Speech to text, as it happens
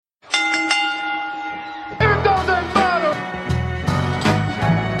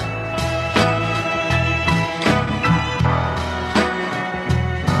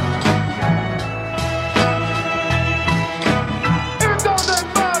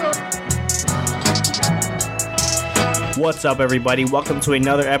What's up, everybody? Welcome to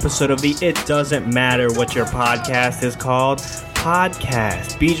another episode of the It Doesn't Matter What Your Podcast is Called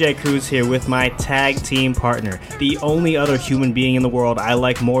podcast. BJ Cruz here with my tag team partner, the only other human being in the world I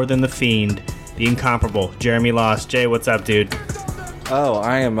like more than The Fiend, the incomparable Jeremy Loss. Jay, what's up, dude? Oh,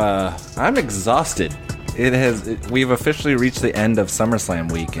 I'm exhausted. We've officially reached the end of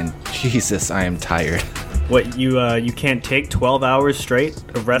SummerSlam week, and Jesus, I am tired. What, you can't take 12 hours straight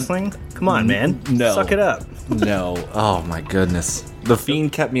of wrestling? Come on, man. No. Suck it up. No. Oh, my goodness. The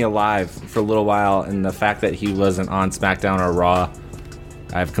Fiend kept me alive for a little while, and the fact that he wasn't on SmackDown or Raw,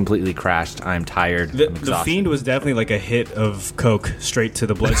 I've completely crashed. I'm tired. The Fiend was definitely like a hit of coke straight to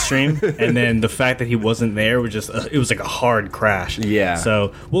the bloodstream, and then the fact that he wasn't there was just it was like a hard crash. Yeah.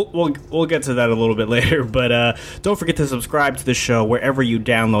 So we'll get to that a little bit later, but don't forget to subscribe to the show wherever you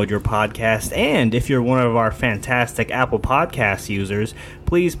download your podcast, and if you're one of our fantastic Apple Podcast users,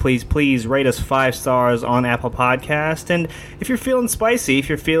 please rate us 5 stars on Apple Podcast, and if you're feeling spicy, if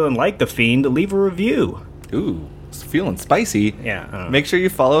you're feeling like The Fiend, leave a review. Ooh. Feeling spicy. Yeah. Make sure you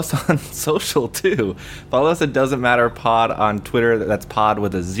follow us on social too. Follow us at Doesn't Matter Pod on Twitter. That's pod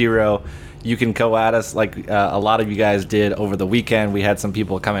with a 0. You can go at us like a lot of you guys did over the weekend. We had some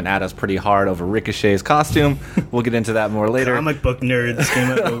people coming at us pretty hard over Ricochet's costume. We'll get into that more later. Comic book nerds came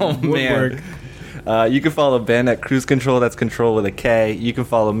out of woodwork. You can follow Ben at Cruise Control. That's Control with a K. You can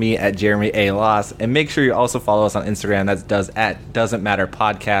follow me at Jeremy A. Loss. And make sure you also follow us on Instagram. That's Doesn't Matter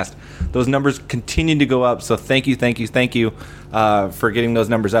Podcast. Those numbers continue to go up, so thank you for getting those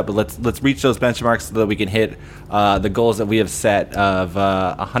numbers up. But let's reach those benchmarks so that we can hit the goals that we have set of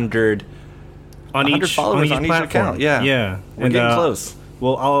 100 followers on each account. Yeah. We're getting close.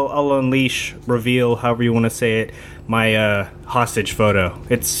 Well, I'll reveal, however you want to say it, my hostage photo.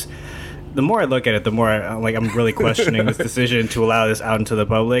 It's the more I look at it, the more I'm really questioning this decision to allow this out into the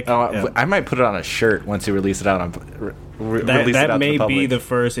public. I might put it on a shirt once you release it out on. That may be the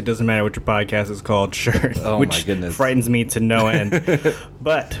first It Doesn't Matter What Your Podcast is Called shirt. Oh, which my goodness. Frightens me to no end.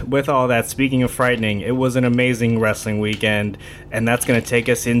 But with all that, speaking of frightening, it was an amazing wrestling weekend, and that's going to take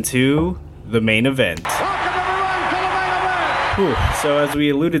us into the main event. So as we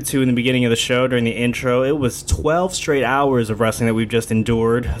alluded to in the beginning of the show during the intro, it was 12 straight hours of wrestling that we've just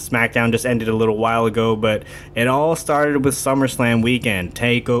endured. SmackDown just ended a little while ago, but it all started with SummerSlam weekend,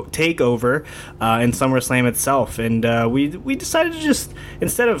 takeover in SummerSlam itself. And we decided to just,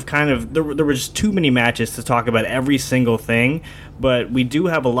 instead of there were just too many matches to talk about every single thing, but we do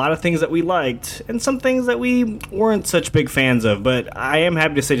have a lot of things that we liked and some things that we weren't such big fans of. But I am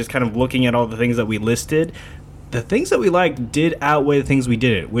happy to say, just kind of looking at all the things that we listed, the things that we liked did outweigh the things we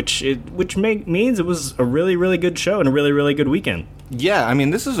didn't, which means it was a really, really good show and a really, really good weekend. Yeah, I mean,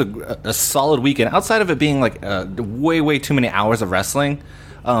 this is a solid weekend. Outside of it being like way too many hours of wrestling,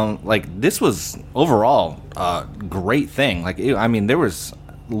 this was overall a great thing. There was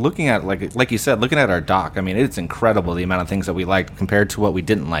looking at like you said, looking at our doc. I mean, it's incredible the amount of things that we liked compared to what we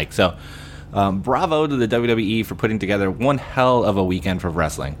didn't like. So, bravo to the WWE for putting together one hell of a weekend for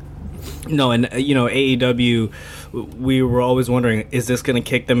wrestling. No, and AEW, we were always wondering, is this going to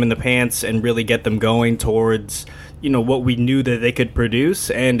kick them in the pants and really get them going towards, what we knew that they could produce,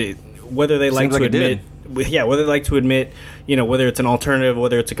 and whether they like to admit, whether it's an alternative,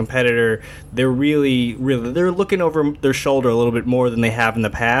 whether it's a competitor, they're really they're looking over their shoulder a little bit more than they have in the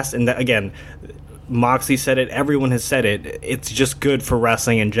past, and again, Moxley said it, everyone has said it. It's just good for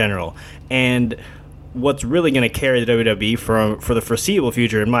wrestling in general, and what's really going to carry the WWE for the foreseeable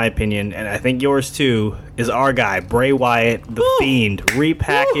future, in my opinion, and I think yours too, is our guy, Bray Wyatt, the Fiend,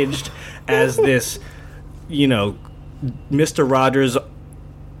 repackaged as this, Mr. Rogers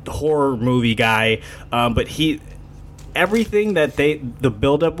horror movie guy, but everything that the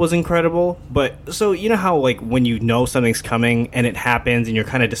build-up was incredible, but so you know how when you know something's coming and it happens and you're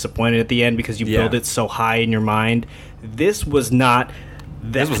kind of disappointed at the end because you build it so high in your mind. This was not that.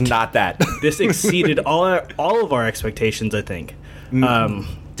 This was not that. This exceeded all of our expectations, I think.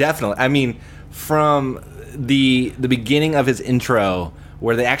 Definitely. I mean, from the beginning of his intro,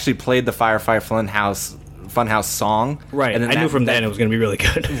 where they actually played the Firefly Funhouse song. Right. And I knew from then it was going to be really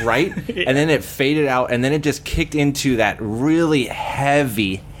good. Right? And then it faded out, and then it just kicked into that really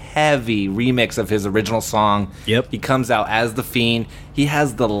heavy remix of his original song. Yep. He comes out as the Fiend. He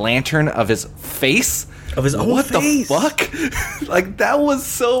has the lantern of his face. Of his own face. What the fuck? That was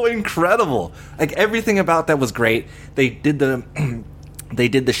so incredible. Everything about that was great. They did the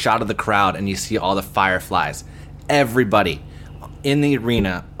shot of the crowd, and you see all the fireflies. Everybody in the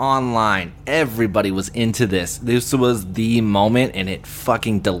arena, online, everybody was into this. This was the moment, and it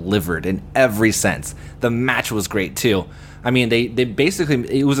fucking delivered in every sense. The match was great too. I mean, they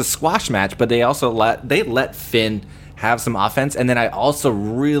basically, it was a squash match, but they also let Finn have some offense. And then I also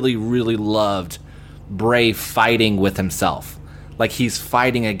really, really loved Bray fighting with himself. Like, he's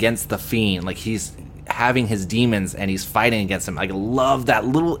fighting against the Fiend. Like, he's having his demons and he's fighting against him. I love that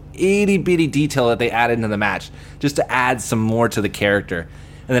little itty-bitty detail that they added into the match just to add some more to the character.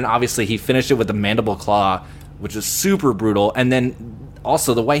 And then obviously he finished it with the mandible claw, which is super brutal. And then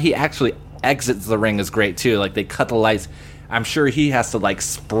also the way he actually exits the ring is great too. Like, they cut the lights. I'm sure he has to like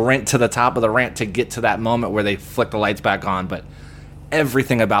sprint to the top of the ramp to get to that moment where they flick the lights back on, but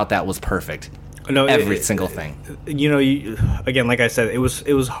everything about that was perfect. No, every single thing. Again, like I said, it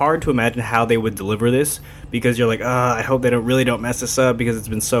was hard to imagine how they would deliver this, because you're like, I hope they don't mess this up, because it's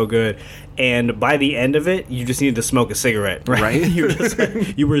been so good. And by the end of it, you just needed to smoke a cigarette, right?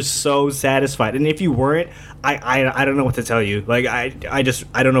 You were so satisfied. And if you weren't, I don't know what to tell you. Like, I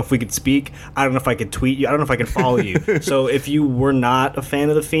don't know if we could speak. I don't know if I could tweet you. I don't know if I can follow you. So if you were not a fan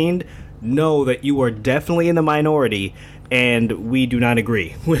of The Fiend, know that you are definitely in the minority, and we do not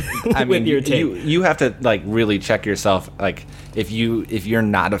agree with your take. You have to like really check yourself, like if you're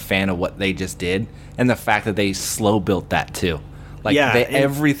not a fan of what they just did, and the fact that they slow built that too. Like,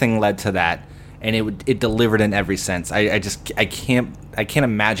 everything led to that, and it delivered in every sense. I can't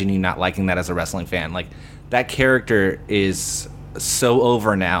imagine you not liking that as a wrestling fan. Like, that character is so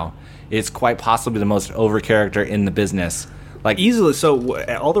over now. It's quite possibly the most over character in the business. Like, easily. So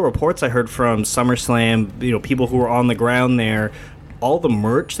all the reports I heard from SummerSlam, people who were on the ground there, all the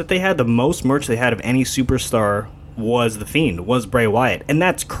merch that they had, the most merch they had of any superstar was The Fiend, was Bray Wyatt. And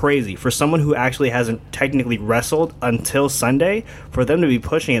that's crazy. For someone who actually hasn't technically wrestled until Sunday, for them to be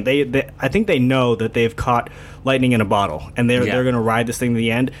pushing it, they I think they know that they've caught lightning in a bottle, and they're going to ride this thing to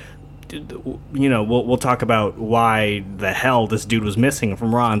the end. We'll talk about why the hell this dude was missing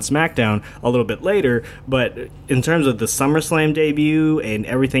from Raw and SmackDown a little bit later, but in terms of the SummerSlam debut and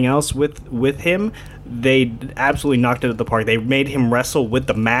everything else with him, they absolutely knocked it out of the park. They made him wrestle with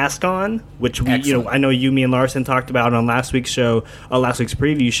the mask on, which I know me and Larson talked about on last week's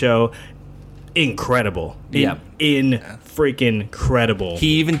preview show. Incredible. Freaking credible.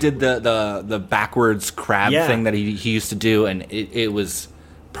 He even did the backwards crab thing that he used to do, and it was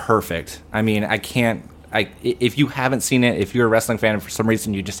perfect. I mean, if you haven't seen it, if you're a wrestling fan and for some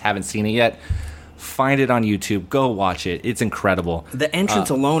reason you just haven't seen it yet, find it on YouTube. Go watch it. It's incredible. The entrance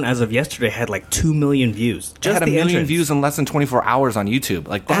alone, as of yesterday, had like 2 million views. Just had 1 million views in less than 24 hours on YouTube.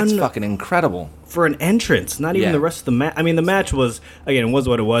 Like, that's fucking incredible. For an entrance, not even the rest of the match. I mean, the match was, again, it was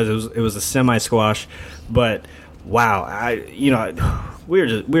what it was. It was a semi-squash, but wow, we're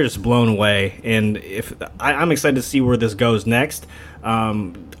just blown away. And I'm excited to see where this goes next.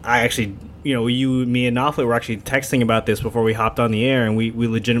 I actually, me and Knopfler were actually texting about this before we hopped on the air, and we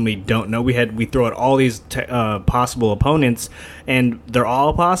legitimately don't know. We throw out all these possible opponents, and they're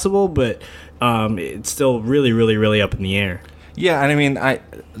all possible, but it's still really, really, really up in the air. Yeah, and I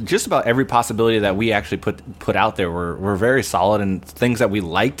mean, just about every possibility that we actually put out there were very solid, and things that we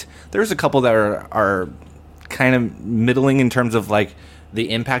liked. There's a couple that are kind of middling in terms of like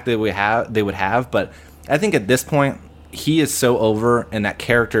the impact that they would have, but I think at this point, he is so over, and that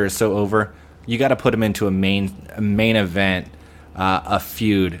character is so over. You got to put him into a main event, a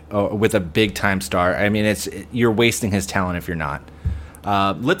feud with a big time star. I mean, you're wasting his talent if you're not.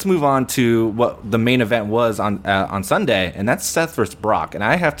 Let's move on to what the main event was on Sunday, and that's Seth versus Brock. And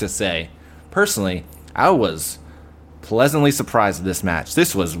I have to say, personally, I was pleasantly surprised with this match.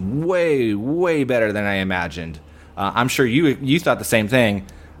 This was way, way better than I imagined. I'm sure you thought the same thing.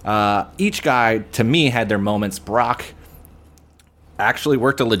 Each guy, to me, had their moments. Brock actually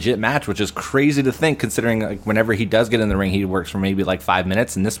worked a legit match, which is crazy to think, considering like whenever he does get in the ring, he works for maybe like 5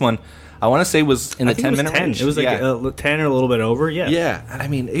 minutes. And this one, I want to say, was in the 10-minute range. It was like 10 or a little bit over. Yeah. Yeah. I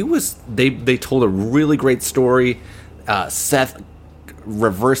mean, it was. They told a really great story. Seth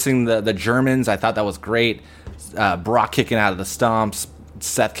reversing the Germans, I thought that was great. Brock kicking out of the stomps,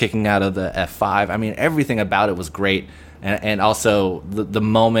 Seth kicking out of the F5. I mean, everything about it was great. And also the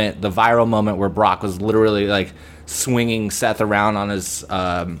viral moment where Brock was literally like swinging Seth around on his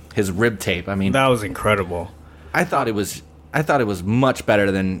rib tape. I mean, that was incredible. I thought it was much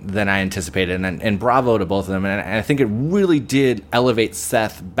better than I anticipated, and bravo to both of them. And I think it really did elevate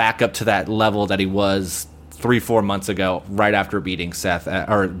Seth back up to that level that he was 3-4 months ago, right after beating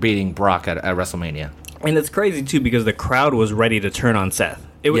Brock at WrestleMania. And it's crazy too, because the crowd was ready to turn on Seth.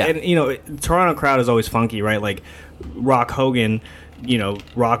 And, Toronto crowd is always funky, right? Like Rock Hogan,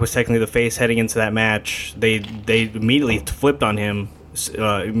 Rock was technically the face heading into that match. They immediately flipped on him,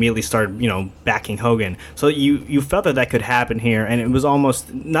 immediately started, backing Hogan. So you felt that could happen here, and it was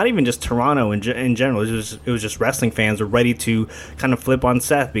almost not even just Toronto in general. It was just wrestling fans were ready to kind of flip on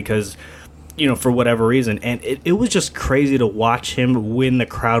Seth, because for whatever reason. And it was just crazy to watch him win the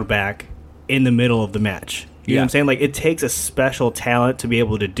crowd back in the middle of the match. You know what I'm saying? Like, it takes a special talent to be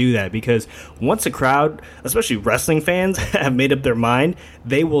able to do that, because once a crowd, especially wrestling fans, have made up their mind,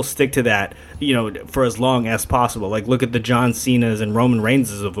 they will stick to that, for as long as possible. Like, look at the John Cenas and Roman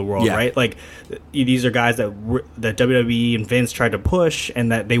Reigns of the world, right? Like, these are guys that WWE and Vince tried to push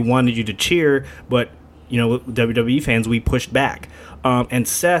and that they wanted you to cheer, but, WWE fans, we pushed back. And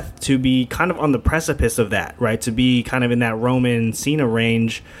Seth, to be kind of on the precipice of that, right? To be kind of in that Roman Cena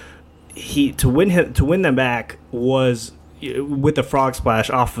range, to win them back was with the frog splash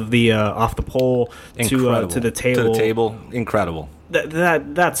off the pole to the table. Incredible.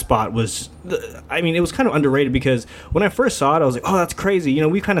 That spot was, it was kind of underrated, because when I first saw it, I was like, oh, that's crazy.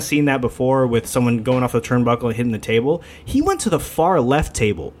 We've kind of seen that before with someone going off the turnbuckle and hitting the table. He went to the far left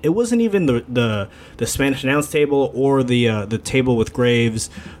table. It wasn't even the Spanish announce table or the table with Graves,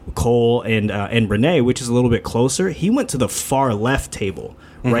 Cole, and Renee, which is a little bit closer. He went to the far left table.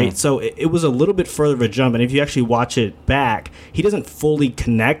 Right, so it was a little bit further of a jump, and if you actually watch it back, he doesn't fully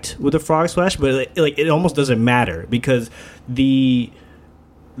connect with the frog splash, but it almost doesn't matter, because the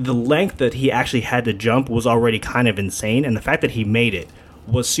length that he actually had to jump was already kind of insane, and the fact that he made it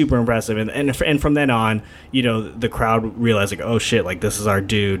was super impressive. And from then on, the crowd realized, like, oh shit, like, this is our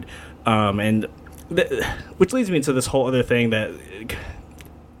dude, which leads me into this whole other thing that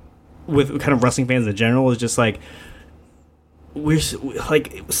with kind of wrestling fans in general is just like, we're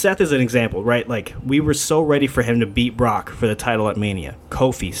like, Seth is an example, right? Like, we were so ready for him to beat Brock for the title at Mania.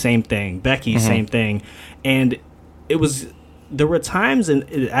 Kofi, same thing. Becky, same thing. And there were times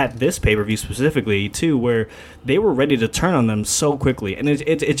at this pay-per-view specifically too where they were ready to turn on them so quickly, and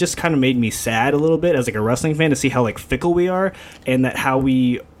it just kind of made me sad a little bit as like a wrestling fan to see how like fickle we are, and that how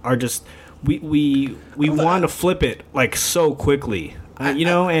we are just we want to flip it like so quickly,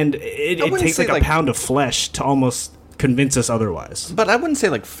 and it takes like a pound of flesh to almost convince us otherwise. But I wouldn't say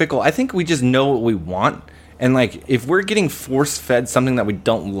like fickle. I think we just know what we want, and like if we're getting force fed something that we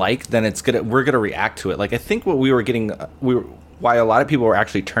don't like, then we're gonna react to it. Like, I think what we were getting, why a lot of people were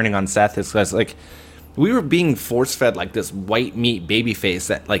actually turning on Seth is because like we were being force fed like this white meat babyface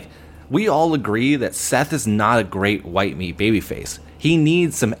that, like, we all agree that Seth is not a great white meat babyface. He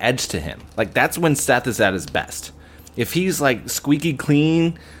needs some edge to him. Like, that's when Seth is at his best. If he's like squeaky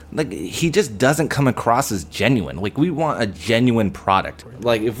clean, like, he just doesn't come across as genuine. Like, we want a genuine product.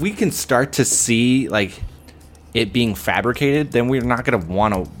 Like, if we can start to see like it being fabricated, then we're not going to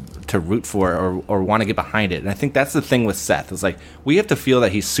want to root for it or want to get behind it. And I think that's the thing with Seth, is like, we have to feel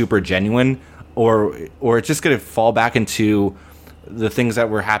that he's super genuine, or it's just going to fall back into the things that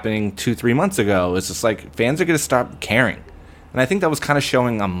were happening 2-3 months ago. It's just like fans are going to stop caring. And I think that was kind of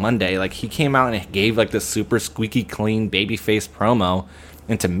showing on Monday. Like, he came out and gave like this super squeaky clean babyface promo.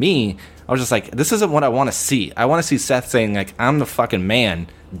 And to me, I was just like, this isn't what I want to see. I want to see Seth saying, like, I'm the fucking man,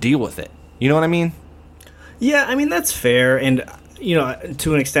 deal with it. You know what I mean? Yeah, I mean, that's fair. And,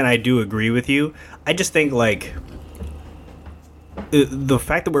 to an extent, I do agree with you. I just think, like, the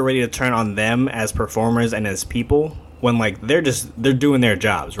fact that we're ready to turn on them as performers and as people, when, like, they're doing their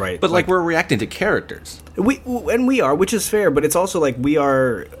jobs, right? But, like, we're reacting to characters. We are, which is fair, but it's also, like, we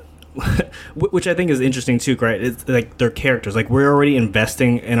are... which I think is interesting too, right? It's like they're characters. Like, we're already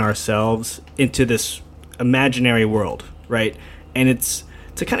investing in ourselves into this imaginary world, right? And it's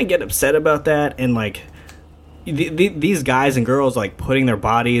to kind of get upset about that, and like these guys and girls like putting their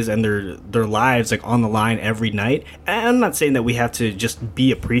bodies and their lives like on the line every night. And I'm not saying that we have to just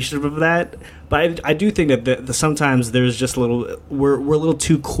be appreciative of that, but I do think that sometimes there's just we're a little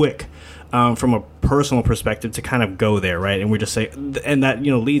too quick. From a personal perspective to kind of go there, right? And we're just saying, and that,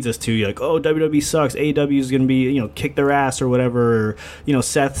 leads us to like, oh, WWE sucks, AEW is going to be, kick their ass or whatever, or,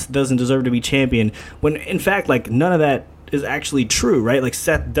 Seth doesn't deserve to be champion, when in fact, like, none of that is actually true, right? Like,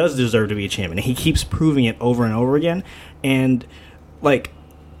 Seth does deserve to be a champion, and he keeps proving it over and over again. And like,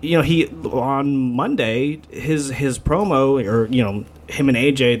 he on Monday, his promo, or him and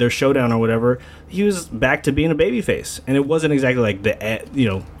AJ, their showdown or whatever, he was back to being a babyface, and it wasn't exactly like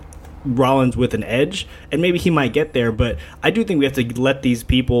the Rollins with an edge, and maybe he might get there, but I do think we have to let these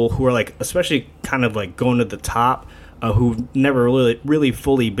people who are like, especially kind of like going to the top, who've never really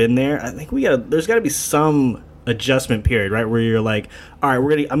fully been there. I think there's got to be some adjustment period, right, where you're like, all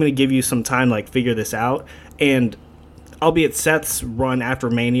right, I'm gonna give you some time to like figure this out. And albeit Seth's run after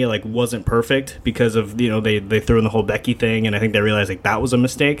Mania like wasn't perfect because of they threw in the whole Becky thing, and I think they realized like that was a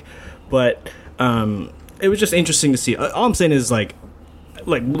mistake, but it was just interesting to see. All I'm saying is like,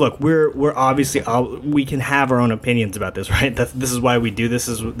 like, look, we're obviously we can have our own opinions about this, right? This is why we do this.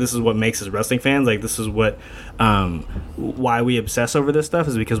 This is what makes us wrestling fans. Like, this is what why we obsess over this stuff,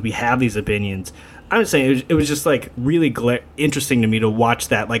 is because we have these opinions. I'm just saying it was just like really interesting to me to watch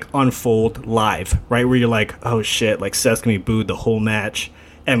that like unfold live, right? Where you're like, oh shit, like Seth's gonna be booed the whole match,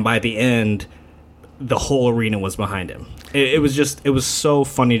 and by the end, the whole arena was behind him. It was so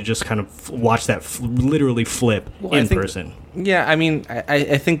funny to just kind of watch that literally flip in person. Yeah, I mean,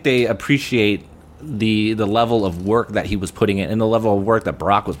 I think they appreciate the level of work that he was putting in and the level of work that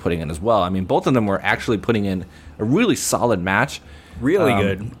Brock was putting in as well. I mean, both of them were actually putting in a really solid match. Really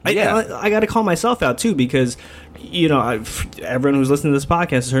good. Yeah. I got to call myself out, too, because, you know, everyone who's listening to this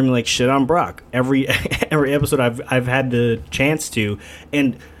podcast has heard me, like, shit on Brock. Every episode I've had the chance to.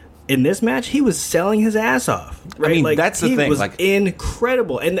 And in this match, he was selling his ass off. Right? I mean, like, that's the thing. He was like,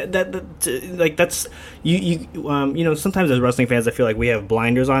 incredible. And that's you know, sometimes as wrestling fans, I feel like we have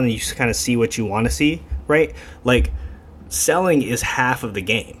blinders on and you just kind of see what you want to see, right? Like, selling is half of the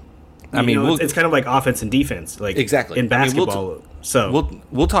game. I mean, it's kind of like offense and defense, like exactly in basketball.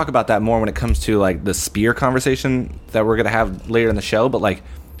 We'll talk about that more when it comes to like the spear conversation that we're gonna have later in the show. But like,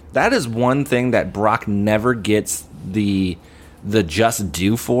 that is one thing that Brock never gets the just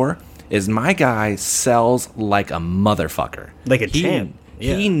due for. Is my guy sells like a motherfucker, like a champ.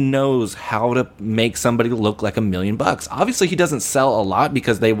 Yeah. He knows how to make somebody look like $1 million. Obviously, he doesn't sell a lot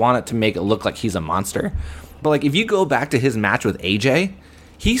because they want it to make it look like he's a monster. But like, if you go back to his match with AJ.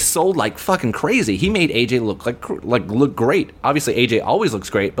 He sold like fucking crazy. He made AJ look great. Obviously, AJ always looks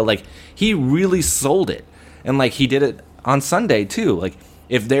great, but like he really sold it, and like he did it on Sunday too. Like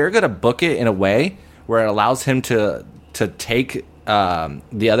if they're gonna book it in a way where it allows him to take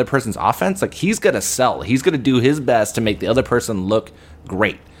the other person's offense, like he's gonna sell. He's gonna do his best to make the other person look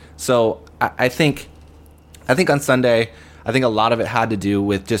great. So I think on Sunday, I think a lot of it had to do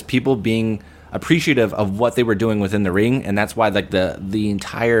with just people being appreciative of what they were doing within the ring, and that's why like the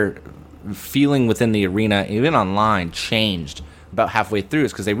entire feeling within the arena, even online, changed about halfway through.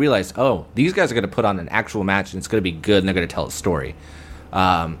 Is because they realized, oh, these guys are going to put on an actual match and it's going to be good and they're going to tell a story.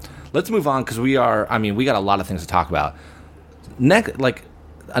 Let's move on because we got a lot of things to talk about. Next, like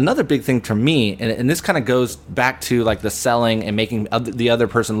another big thing for me, and this kind of goes back to like the selling and making the other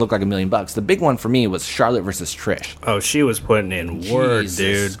person look like $1 million. The big one for me was Charlotte versus Trish. Oh, she was putting in work,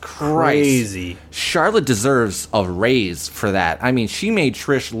 dude. Crazy. Charlotte deserves a raise for that. I mean, she made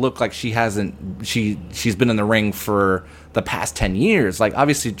Trish look like she's been in the ring for the past 10 years. Like,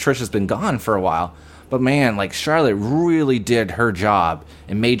 obviously, Trish has been gone for a while. But man, like Charlotte really did her job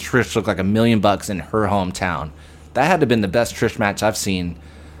and made Trish look like $1 million in her hometown. That had to have been the best Trish match I've seen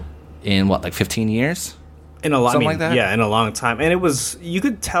in what, like 15 years? In a lot, something like that. Yeah, in a long time. And it was, you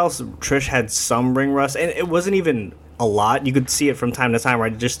could tell Trish had some ring rust, and it wasn't even a lot. You could see it from time to time,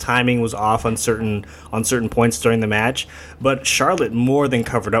 right? Just timing was off on certain points during the match. But Charlotte more than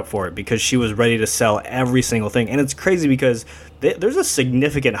covered up for it because she was ready to sell every single thing. And it's crazy because there's a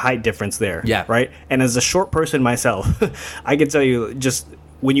significant height difference there. Yeah. Right? And as a short person myself, I can tell you, just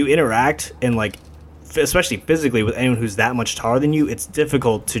when you interact and like, especially physically with anyone who's that much taller than you, it's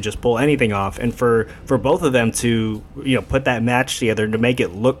difficult to just pull anything off. And for both of them to, you know, put that match together to make it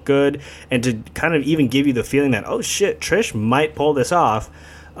look good and to kind of even give you the feeling that, oh shit, Trish might pull this off,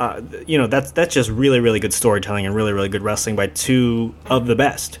 you know, that's just really, really good storytelling and really, really good wrestling by two of the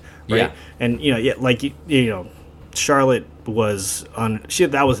best, right? Yeah. And you know, yeah, like you know, Charlotte was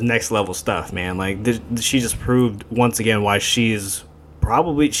that was next level stuff, man. Like she just proved once again why she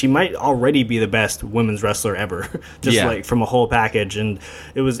might already be the best women's wrestler ever, just like from a whole package. And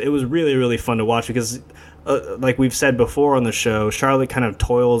it was really, really fun to watch because, like we've said before on the show, Charlotte kind of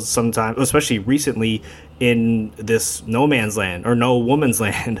toils sometimes, especially recently, in this no man's land or no woman's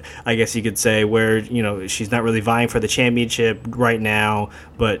land, I guess you could say, where, you know, she's not really vying for the championship right now,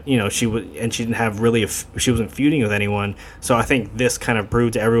 but you know she didn't have really she wasn't feuding with anyone. So I think this kind of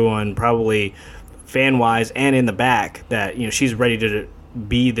proved to everyone, probably fan-wise and in the back, that, you know, she's ready to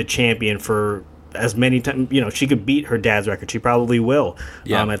be the champion for as many times. You know, she could beat her dad's record. She probably will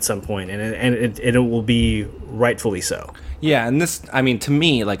at some point, and it will be rightfully so. Yeah, and this, I mean, to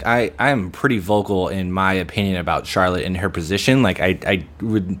me, like, I am pretty vocal in my opinion about Charlotte in her position. Like,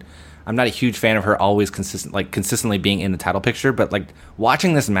 I'm not a huge fan of her always consistently being in the title picture, but like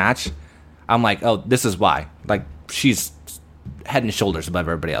watching this match, I'm like, oh, this is why. Like, she's head and shoulders above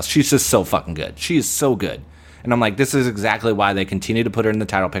everybody else. She's just so fucking good. She is so good. And I'm like, this is exactly why they continue to put her in the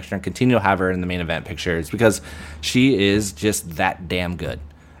title picture and continue to have her in the main event picture. It's because she is just that damn good.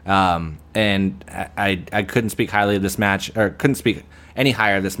 And I couldn't speak highly of this match, or couldn't speak any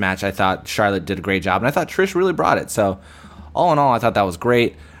higher of this match. I thought Charlotte did a great job, and I thought Trish really brought it. So all in all, I thought that was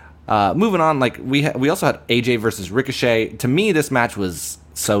great. Moving on, like we also had AJ versus Ricochet. To me, this match was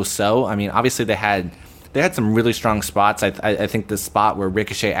so. I mean, obviously they had some really strong spots. I think the spot where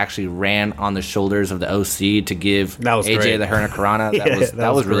Ricochet actually ran on the shoulders of the OC to give AJ great. the Hurricanrana,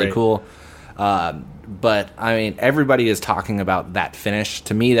 that was really cool. But I mean, everybody is talking about that finish.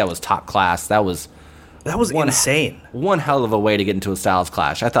 To me, that was top class. That was insane. One hell of a way to get into a Styles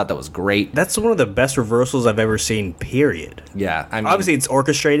Clash. I thought that was great. That's one of the best reversals I've ever seen, period. Yeah. I mean, obviously, it's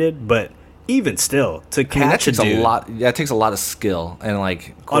orchestrated, but even still, to catch a dude... that takes a lot of skill and,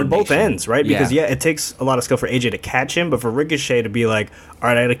 like, on both ends, right? Because, yeah, it takes a lot of skill for AJ to catch him, but for Ricochet to be like, all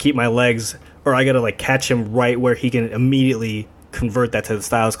right, I got to keep my legs, or I got to, like, catch him right where he can immediately convert that to the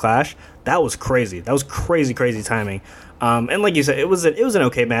Styles Clash, that was crazy. That was crazy timing. And like you said, it was an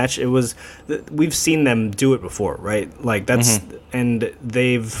okay match. We've seen them do it before, right? Like that's and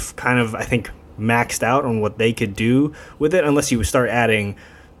they've kind of, I think, maxed out on what they could do with it, unless you start adding,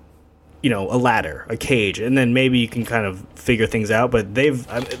 a ladder, a cage, and then maybe you can kind of figure things out. But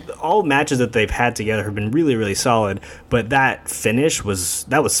all matches that they've had together have been really, really solid. But that finish was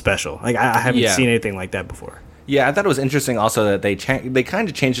special. Like I haven't seen anything like that before. Yeah, I thought it was interesting also that they kind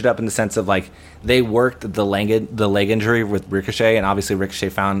of changed it up in the sense of, like, they worked the leg injury with Ricochet, and obviously Ricochet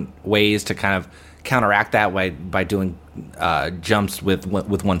found ways to kind of counteract that by doing jumps with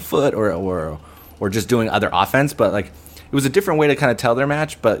one foot or just doing other offense. But, like, it was a different way to kind of tell their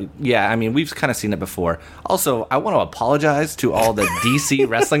match. But yeah, I mean, we've kind of seen it before. Also, I want to apologize to all the DC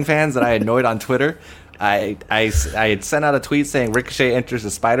wrestling fans that I annoyed on Twitter. I had sent out a tweet saying Ricochet enters the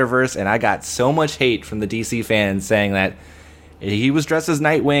Spider-Verse, and I got so much hate from the DC fans saying that he was dressed as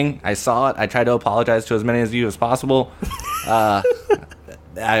Nightwing. I saw it. I tried to apologize to as many of you as possible. I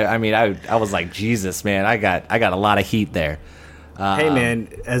was like, Jesus, man, I got a lot of heat there. Hey, man,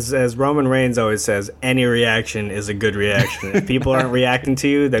 as Roman Reigns always says, any reaction is a good reaction. If people aren't reacting to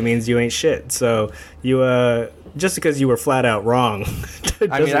you, that means you ain't shit. So you just because you were flat out wrong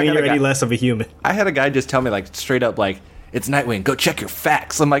doesn't mean you're any less of a human. I had a guy just tell me, like, straight up, like, it's Nightwing, go check your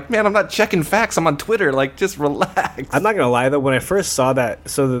facts. I'm like, man, I'm not checking facts. I'm on Twitter. Like, just relax. I'm not going to lie, though. When I first saw that,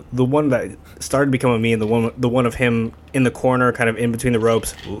 so the one that started becoming me, and the one of him in the corner, kind of in between the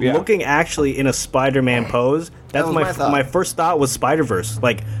ropes, looking actually in a Spider-Man pose, that's my first thought was Spider-Verse.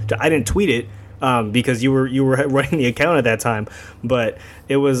 Like, I didn't tweet it. Because you were running the account at that time, but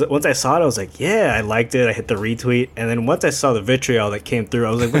it was, once I saw it, I was like, yeah, I liked it. I hit the retweet, and then once I saw the vitriol that came through, I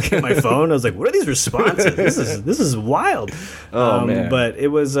was like looking at my phone. I was like, what are these responses? This is wild. Man. But it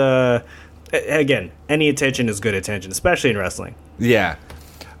was again, any attention is good attention, especially in wrestling. Yeah.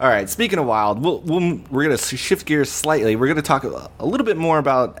 All right. Speaking of wild, we're gonna shift gears slightly. We're gonna talk a little bit more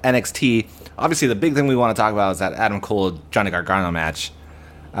about NXT. Obviously, the big thing we want to talk about is that Adam Cole Johnny Gargano match.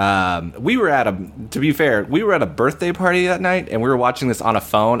 We were at a birthday party that night, and we were watching this on a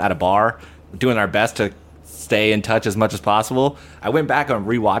phone at a bar, doing our best to stay in touch as much as possible. I went back and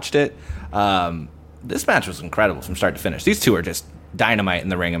rewatched it. This match was incredible from start to finish. These two are just dynamite in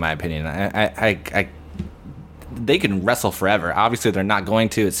the ring, in my opinion. They can wrestle forever. Obviously, they're not going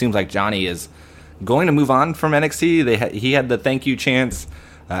to. It seems like Johnny is going to move on from NXT. He had the thank you chants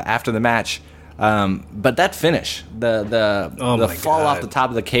after the match. But that finish, the fall off the top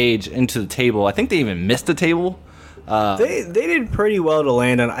of the cage into the table, I think they even missed the table. They did pretty well to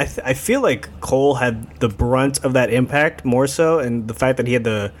land on. I feel like Cole had the brunt of that impact more so, and the fact that he had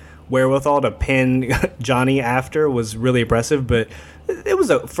the wherewithal to pin Johnny after was really impressive. But it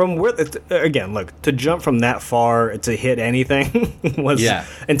was from where, again, look, to jump from that far to hit anything was,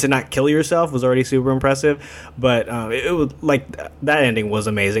 and to not kill yourself was already super impressive. But it was like that ending was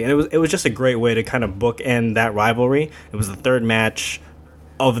amazing, and it was just a great way to kind of bookend that rivalry. It was the third match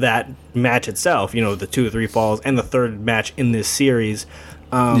of that match itself, the 2 or 3 falls, and the third match in this series.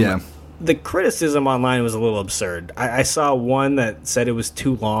 The criticism online was a little absurd. I saw one that said it was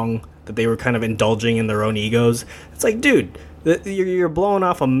too long, that they were kind of indulging in their own egos. It's like, dude, you're blowing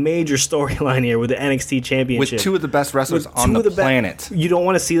off a major storyline here with the NXT Championship. With 2 of the best wrestlers on the planet. You don't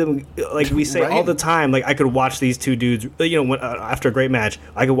want to see them, like we say all the time, like I could watch these 2 dudes, after a great match,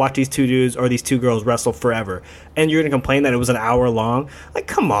 I could watch these 2 dudes or these 2 girls wrestle forever. And you're going to complain that it was an hour long? Like,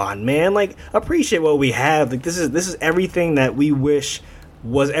 come on, man. Like, appreciate what we have. Like, this is everything that we wish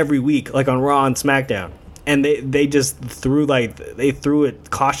was every week, like on Raw and SmackDown. And they just threw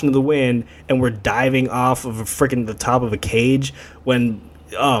it caution to the wind, and we're diving off of the top of a cage when,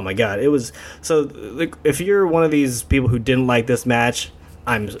 oh my god, it was so. Like, if you're one of these people who didn't like this match,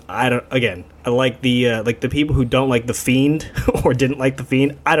 I like the people who don't like the Fiend or didn't like the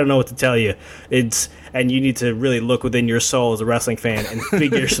Fiend. I don't know what to tell you. It's and you need to really look within your soul as a wrestling fan and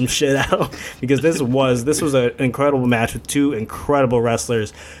figure some shit out, because this was an incredible match with two incredible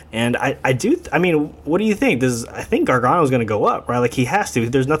wrestlers. And I mean, what do you think? I think Gargano's going to go up, right? Like, he has to.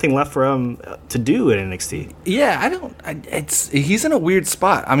 There's nothing left for him to do at NXT. Yeah, he's in a weird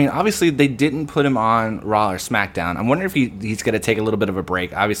spot. I mean, obviously they didn't put him on Raw or SmackDown. I'm wondering if he's going to take a little bit of a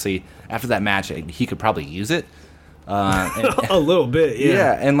break. Obviously, after that match, he could probably use it. A little bit, yeah.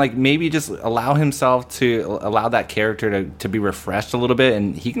 Yeah, and like maybe just allow that character to be refreshed a little bit,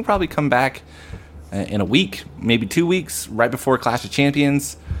 and he can probably come back in a week, maybe 2 weeks, right before Clash of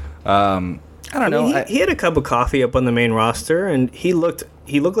Champions. I don't know. He had a cup of coffee up on the main roster, and he looked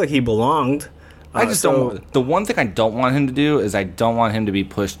like he belonged. I just don't. The one thing I don't want him to do is I don't want him to be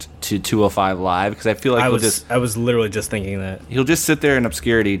pushed to 205 Live, because I feel like I was literally just thinking that he'll just sit there in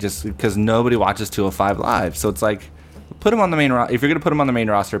obscurity just because nobody watches 205 Live. So it's like, put him on the main roster. If you're gonna put him on the main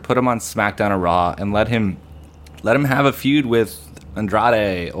roster, put him on SmackDown or Raw, and let him have a feud with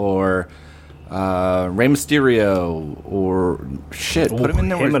Andrade or Rey Mysterio or shit. Put him in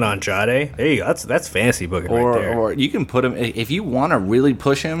there. Him and Andrade. There you go. That's fancy booking right there. Or you can put him, if you want to really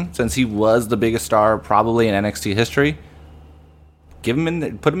push him, since he was the biggest star probably in NXT history. Put him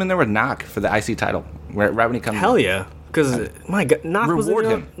in there with Knock for the IC title right when he comes. Hell yeah. Because, my God,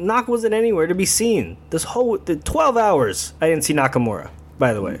 Knock wasn't anywhere to be seen. The 12 hours, I didn't see Nakamura,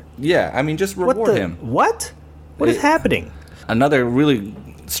 by the way. Yeah, I mean, just reward him. What? What is happening? Another really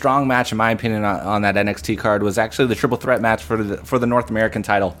strong match, in my opinion, on that NXT card was actually the triple threat match for the North American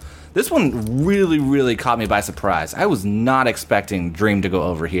title. This one really, really caught me by surprise. I was not expecting Dream to go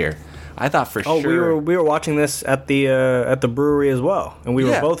over here. I thought for sure. We were watching this at the brewery as well, and we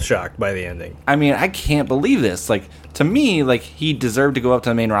were both shocked by the ending. I mean, I can't believe this. Like, to me, like, he deserved to go up to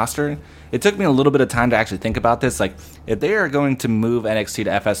the main roster. It took me a little bit of time to actually think about this. Like, if they are going to move NXT to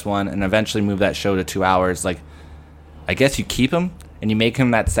FS1 and eventually move that show to 2 hours, like, I guess you keep him and you make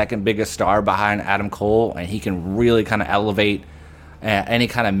him that second biggest star behind Adam Cole, and he can really kind of elevate any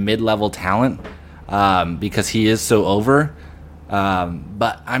kind of mid-level talent because he is so over.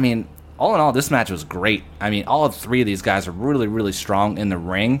 But, I mean, all in all, this match was great. I mean, all three of these guys are really, really strong in the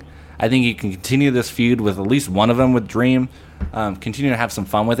ring. I think you can continue this feud with at least one of them with Dream, continue to have some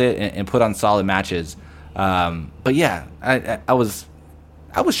fun with it, and put on solid matches. But yeah, I was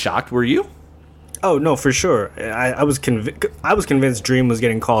shocked. Were you? Oh no, for sure. I was convinced Dream was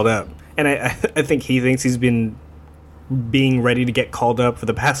getting called up, and I think he thinks he's been being ready to get called up for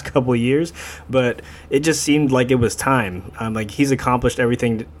the past couple of years, but it just seemed like it was time. Like, he's accomplished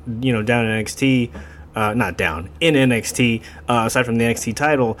everything, down in NXT. Not down in NXT, aside from the NXT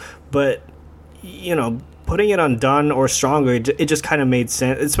title, but putting it on Dunn or Stronger, it just kind of made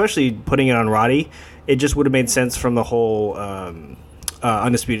sense. Especially putting it on Roddy, it just would have made sense from the whole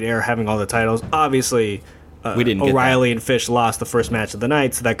Undisputed Era having all the titles. Obviously, we didn't. O'Reilly and Fish lost the first match of the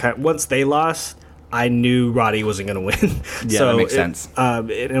night, so that once they lost, I knew Roddy wasn't going to win. Yeah, so that makes sense.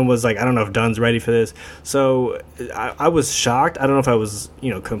 It was like, I don't know if Dunn's ready for this. So I was shocked. I don't know if I was,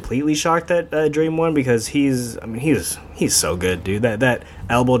 completely shocked that Dream won, because he's so good, dude. That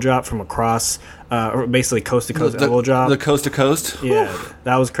elbow drop from across, or basically coast to coast elbow drop. The coast to coast. Yeah,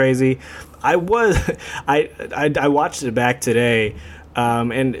 that was crazy. I watched it back today.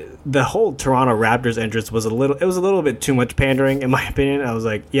 And the whole Toronto Raptors entrance was a little bit too much pandering, in my opinion. I was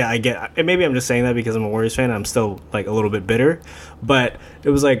like, yeah, I get, and maybe I'm just saying that because I'm a Warriors fan and I'm still like a little bit bitter, but it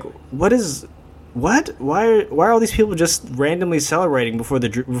was like, why are all these people just randomly celebrating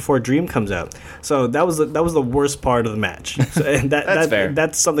before Dream comes out? So that was the worst part of the match. So, and that's fair.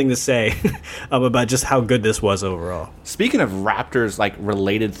 That's something to say about just how good this was overall. Speaking of Raptors, like,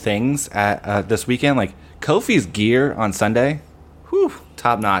 related things at this weekend, like Kofi's gear on Sunday. Whew,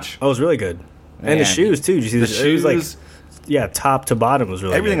 top notch. Oh, it was really good. Man. And the shoes too. Did you see the shoes? It was like, top to bottom was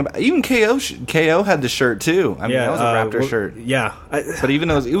really everything good. Even KO had the shirt too. I mean, that was a Raptor shirt. Yeah, but even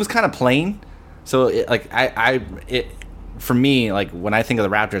though it was kind of plain, so for me, like, when I think of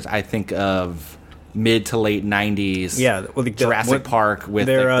the Raptors, I think of mid to late '90s. Yeah, well, Jurassic Park with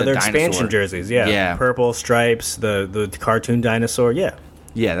their the expansion jerseys. Yeah, purple stripes, the cartoon dinosaur. Yeah.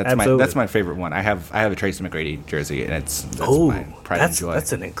 Yeah, that's my favorite one. I have a Tracy McGrady jersey, and that's my pride and joy.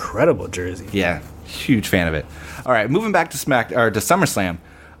 That's an incredible jersey. Yeah, huge fan of it. All right, moving back to SummerSlam.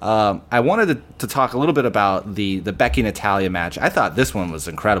 I wanted to talk a little bit about the Becky and Natalya match. I thought this one was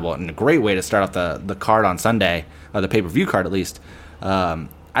incredible and a great way to start off the card on Sunday, or the pay-per-view card at least.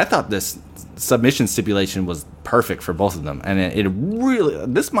 I thought this submission stipulation was perfect for both of them,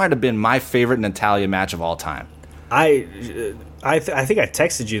 and this might have been my favorite Natalya match of all time. I think I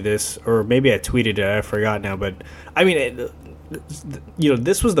texted you this, or maybe I tweeted it. I forgot now, but I mean,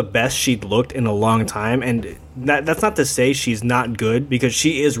 this was the best she'd looked in a long time, and that's not to say she's not good, because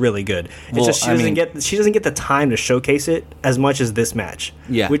she is really good. It's just she doesn't get the time to showcase it as much as this match.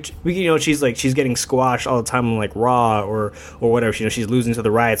 Yeah, which she's getting squashed all the time on like Raw or whatever. She's losing to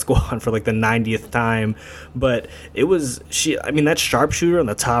the Riot Squad for like the 90th time, but it was that sharpshooter on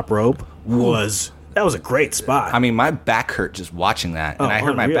the top rope was. That was a great spot. I mean, my back hurt just watching that, and I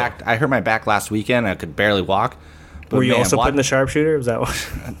hurt my back. I hurt my back last weekend. I could barely walk. But were you also putting the sharpshooter? Was that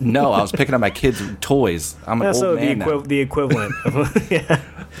what? No, I was picking up my kids' toys. I'm an old man now. The equivalent. Yeah.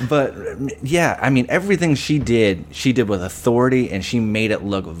 But yeah, I mean, everything she did with authority, and she made it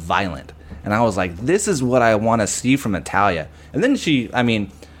look violent. And I was like, this is what I want to see from Natalya. And then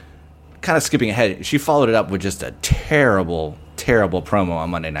kind of skipping ahead, she followed it up with just a terrible promo on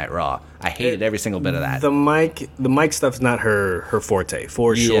Monday Night Raw. I hated every single bit of that. The mic stuff's not her forte,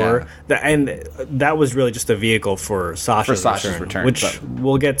 for sure. And that was really just a vehicle for Sasha's return, which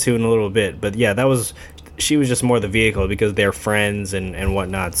we'll get to in a little bit. But yeah, she was just more the vehicle because they're friends and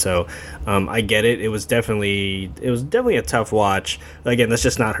whatnot. So I get it. It was definitely a tough watch. Again, that's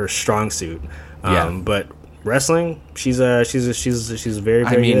just not her strong suit. But wrestling, she's very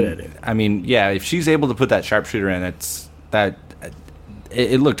very good at it. I mean, yeah, if she's able to put that sharpshooter in,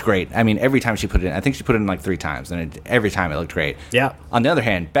 it looked great. I mean, every time she put it in, I think she put it in like 3 times, and every time it looked great. Yeah. On the other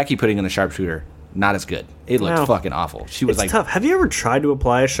hand, Becky putting in the sharpshooter, not as good. It looked fucking awful. She was tough. Have you ever tried to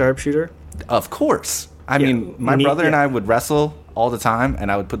apply a sharpshooter? Of course. I mean, my brother and I would wrestle all the time,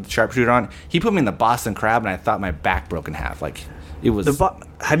 and I would put the sharpshooter on. He put me in the Boston Crab, and I thought my back broke in half. Like, it was...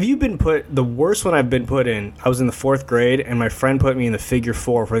 Have you been put... The worst one I've been put in, I was in the 4th grade, and my friend put me in the figure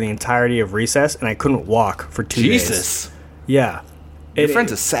 4 for the entirety of recess, and I couldn't walk for 2 days. Jesus. Yeah. Your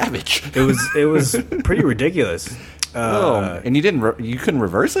friend's a savage. It was pretty ridiculous. And you couldn't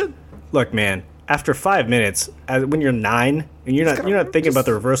reverse it? Look, man, after 5 minutes, when you're 9 and you're not thinking about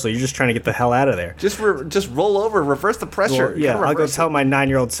the reversal, you're just trying to get the hell out of there. Just roll over, reverse the pressure. Well, I'll go tell my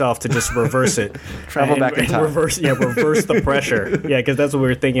 9-year-old self to just reverse it. Travel back in time. Reverse the pressure. Yeah, because that's what we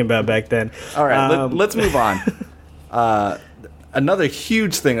were thinking about back then. All right, let's move on. Another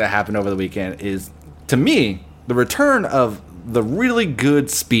huge thing that happened over the weekend is, to me, the return of the really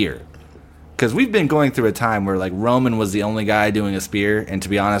good spear. Because we've been going through a time where like Roman was the only guy doing a spear, and to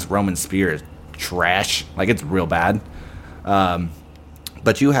be honest, Roman's spear is trash. Like, it's real bad.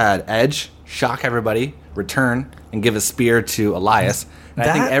 But you had Edge shock everybody, return, and give a spear to Elias.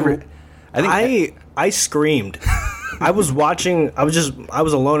 And I screamed. I was watching. I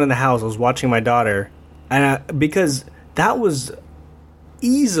was alone in the house. I was watching my daughter, and because that was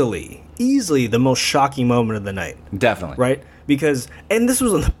easily the most shocking moment of the night. Definitely. Right? Because, and this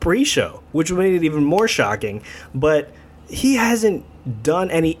was on the pre-show, which made it even more shocking, but he hasn't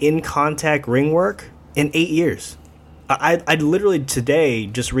done any in-contact ring work in 8 years. I literally today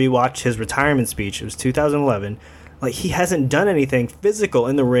just rewatched his retirement speech. It was 2011. Like, he hasn't done anything physical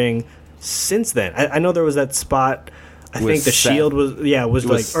in the ring since then. I know there was that spot... I think the Seth. Shield was it was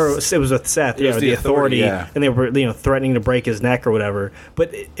with Seth, the Authority, and they were threatening to break his neck or whatever.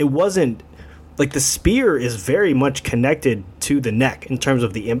 But it wasn't like the spear is very much connected to the neck in terms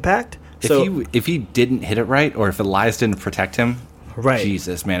of the impact. So if he didn't hit it right, or if Elias didn't protect him, right?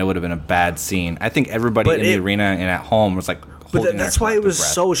 Jesus, man, it would have been a bad scene. I think everybody in the arena and at home was like, but that's why it was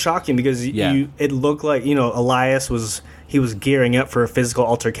so shocking, because it looked like Elias was gearing up for a physical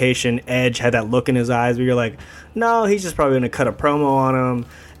altercation. Edge had that look in his eyes where you're like, no, he's just probably going to cut a promo on him,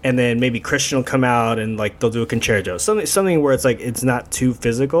 and then maybe Christian will come out and like they'll do a concerto, something where it's like it's not too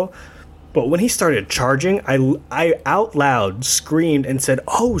physical. But when he started charging, I out loud screamed and said,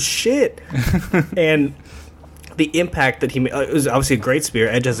 "Oh shit!" And the impact that he made, it was obviously a great spear.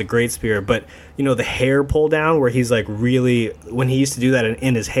 Edge has a great spear, but the hair pull down where he's like really, when he used to do that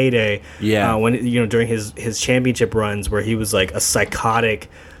in his heyday, when during his championship runs where he was like a psychotic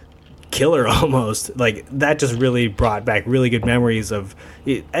killer almost, like that just really brought back really good memories of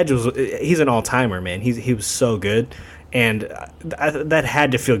Edge. He's an all-timer, man. He was so good, and that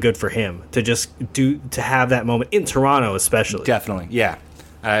had to feel good for him to have that moment in Toronto, especially. Definitely, yeah.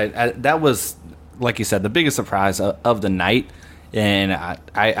 That was, like you said, the biggest surprise of the night, and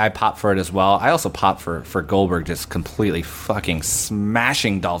I popped for it as well. I also popped for Goldberg just completely fucking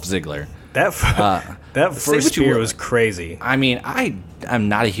smashing Dolph Ziggler. That first spear was crazy. I mean, I'm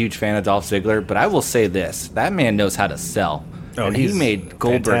not a huge fan of Dolph Ziggler, but I will say this: that man knows how to sell. Oh, and he made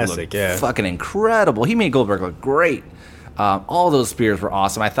Goldberg look fucking incredible. He made Goldberg look great. All those spears were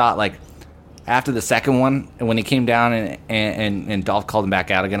awesome. I thought, like, after the second one, and when he came down and Dolph called him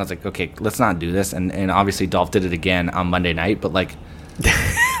back out again, I was like, okay, let's not do this. And obviously Dolph did it again on Monday night, but like,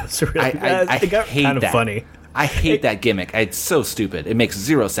 I hate kind of that. Funny. I hate that gimmick. It's so stupid. It makes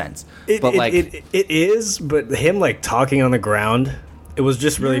zero sense. It is, but him like talking on the ground, it was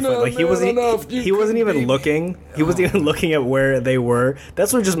just really fun. Like he wasn't even looking. He wasn't even looking at where they were.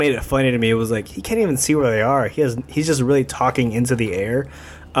 That's what just made it funny to me. It was like he can't even see where they are. He's just really talking into the air.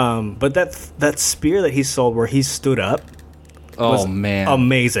 But that spear that he sold where he stood up. Oh man,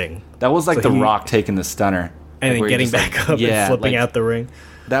 amazing. That was like Rock taking the stunner and then getting back up and flipping out the ring.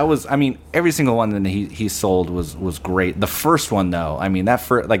 That was, I mean, every single one that he sold was great. The first one though, I mean,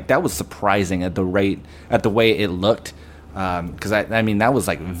 that was surprising at the way it looked, because I mean that was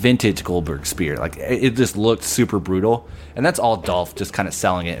like vintage Goldberg spear. Like it just looked super brutal, and that's all Dolph just kind of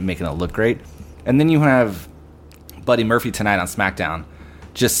selling it and making it look great. And then you have Buddy Murphy tonight on SmackDown,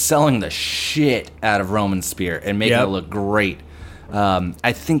 just selling the shit out of Roman's spear and making it look great.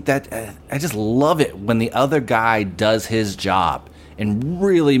 I think that I just love it when the other guy does his job and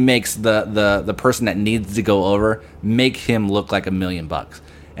really makes the person that needs to go over, make him look like $1 million.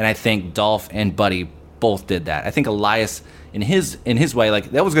 And I think Dolph and Buddy both did that. I think Elias, in his way,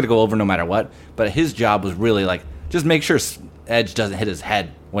 like that was going to go over no matter what, but his job was really like just make sure Edge doesn't hit his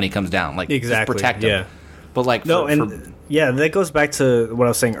head when he comes down, like just protect him. Yeah. But like that goes back to what I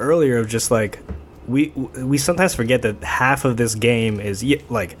was saying earlier of just like we sometimes forget that half of this game is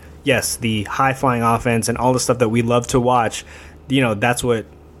like, yes, the high flying offense and all the stuff that we love to watch. You know, that's what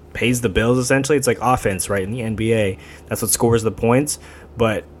pays the bills, essentially. It's like offense, right, in the NBA. That's what scores the points.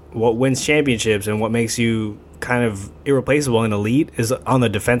 But what wins championships and what makes you kind of irreplaceable and elite is on the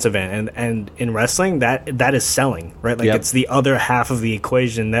defensive end. And in wrestling, that is selling, right? Like it's the other half of the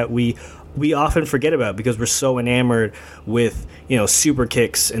equation that we often forget about because we're so enamored with, you know, super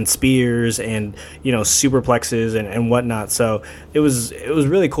kicks and spears and, you know, superplexes and whatnot. So it was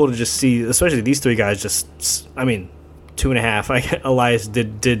really cool to just see, especially these three guys just, I mean, 2.5. Elias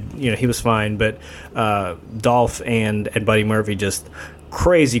did you know, he was fine, but Dolph and Buddy Murphy just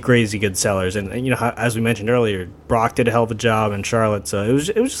crazy good sellers, and you know, as we mentioned earlier, Brock did a hell of a job in Charlotte, so it was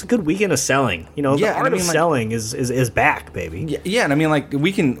just a good weekend of selling. You know, the art of selling is back, baby. Yeah, and I mean, like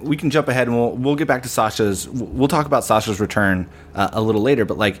we can jump ahead and we'll get back to Sasha's. We'll talk about Sasha's return a little later,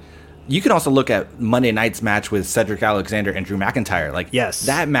 but like you can also look at Monday night's match with Cedric Alexander and Drew McIntyre. Like, yes,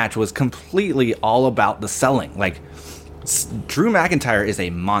 that match was completely all about the selling. Like, Drew McIntyre is a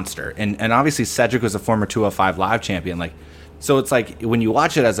monster, and obviously Cedric was a former 205 Live champion. Like, so it's like when you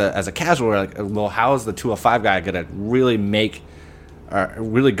watch it as a casual, we're like, well, how is the 205 guy gonna really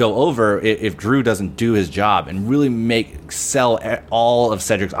really go over if Drew doesn't do his job and really sell all of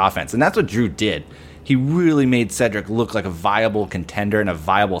Cedric's offense? And that's what Drew did. He really made Cedric look like a viable contender and a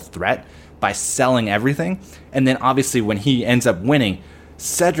viable threat by selling everything. And then obviously when he ends up winning,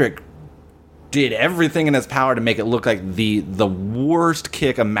 Cedric did everything in his power to make it look like the worst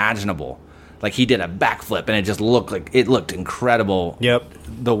kick imaginable. Like, he did a backflip and it looked incredible. Yep.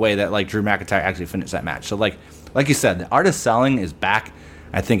 The way that like Drew McIntyre actually finished that match. So like you said, the art of selling is back.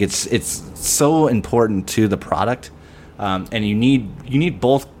 I think it's so important to the product, and you need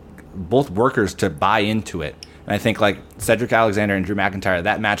both workers to buy into it. And I think like Cedric Alexander and Drew McIntyre,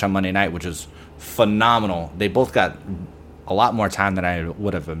 that match on Monday night, which was phenomenal. They both got a lot more time than I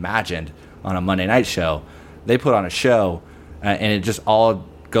would have imagined on a Monday night show. They put on a show, and it just all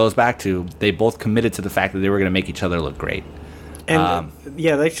goes back to they both committed to the fact that they were going to make each other look great. And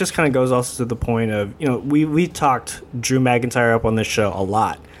that just kind of goes also to the point of, you know, we talked Drew McIntyre up on this show a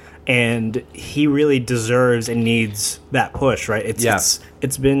lot, and he really deserves and needs that push, right?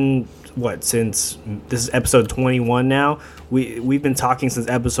 It's been since this is episode 21 now. We've been talking since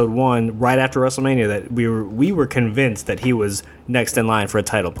episode 1, right after WrestleMania, that we were convinced that he was next in line for a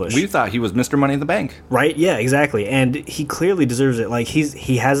title push. We thought he was Mr. Money in the Bank. Right? Yeah, exactly. And he clearly deserves it. Like,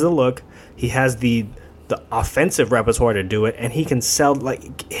 he has the look, he has the offensive repertoire to do it, and he can sell.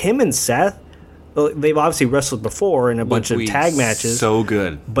 Like, him and Seth, they've obviously wrestled before in a bunch of tag matches. So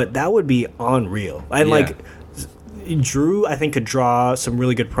good. But that would be unreal. And like, Drew, I think, could draw some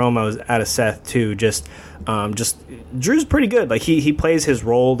really good promos out of Seth too. Just Drew's pretty good. Like, he plays his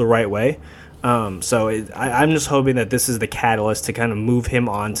role the right way. I'm just hoping that this is the catalyst to kind of move him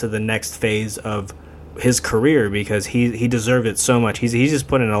on to the next phase of his career, because he deserved it so much. He's just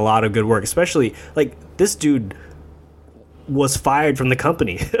put in a lot of good work, especially like this dude was fired from the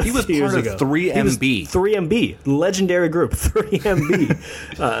company. He was part of 3MB. 3MB, legendary group,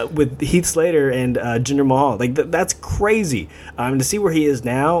 3MB, with Heath Slater and Jinder Mahal. Like, that's crazy. To see where he is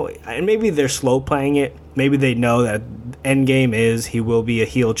now, and maybe they're slow playing it. Maybe they know that Endgame is he will be a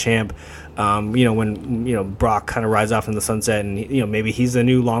heel champ when Brock kind of rides off in the sunset, and maybe he's the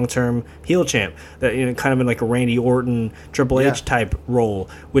new long-term heel champ, that kind of in like a Randy Orton, Triple H type role,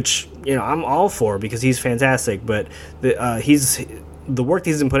 which I'm all for because he's fantastic. But the work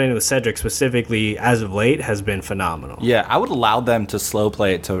he's been putting into Cedric specifically as of late has been phenomenal. Yeah, I would allow them to slow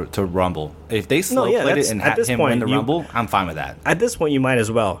play it to Rumble. If they slow played it and had him win the Rumble, I'm fine with that. At this point, you might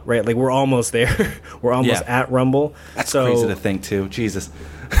as well, right? Like, we're almost there. We're almost at Rumble. That's crazy to think, too. Jesus.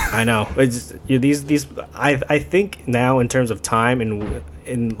 I know. It's, I think now in terms of time and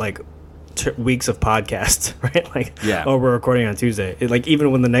in like weeks of podcasts, right? Like, we're recording on Tuesday.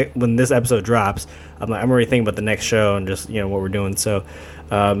 Even when this episode drops, I'm already thinking about the next show and just what we're doing. So,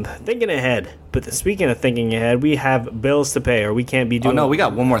 thinking ahead. But speaking of thinking ahead, we have bills to pay, or we can't be doing. Oh no, we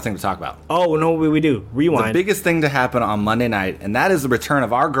got one more thing to talk about. Oh no, we do. Rewind. The biggest thing to happen on Monday night, and that is the return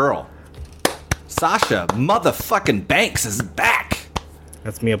of our girl, Sasha motherfucking Banks, is back.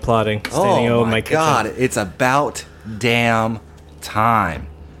 That's me applauding. Standing over my kitchen. God, it's about damn time.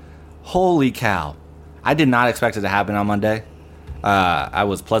 Holy cow. I did not expect it to happen on Monday. I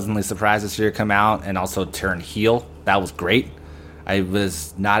was pleasantly surprised to see her come out and also turn heel. That was great. I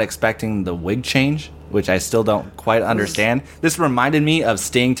was not expecting the wig change, which I still don't quite understand. This reminded me of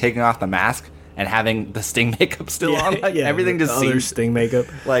Sting taking off the mask and having the Sting makeup still on. Everything just seemed Sting makeup.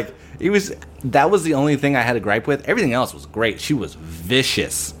 Like, that was the only thing I had a gripe with. Everything else was great. She was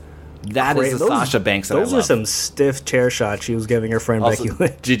vicious. That is the Sasha Banks that I love. Those are some stiff chair shots she was giving her friend also, Becky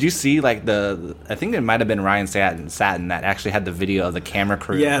Lynch. Did you see, I think it might have been Ryan Satin that actually had the video of the camera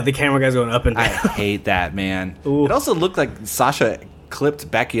crew. Yeah, the camera guys going up and down. I hate that, man. Ooh. It also looked like Sasha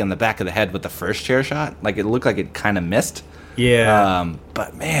clipped Becky on the back of the head with the first chair shot. Like, it looked like it kind of missed. Yeah.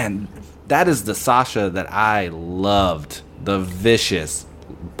 But, man, that is the Sasha that I loved. The vicious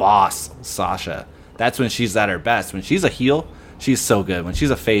boss Sasha. That's when she's at her best. When she's a heel, she's so good. When she's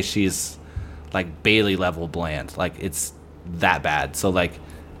a face, she's like Bayley level bland. Like, it's that bad. So, like,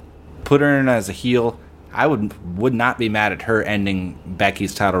 put her in as a heel. I would not be mad at her ending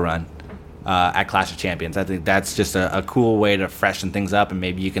Becky's title run at Clash of Champions. I think that's just a cool way to freshen things up, and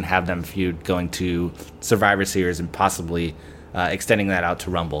maybe you can have them feud going to Survivor Series and possibly extending that out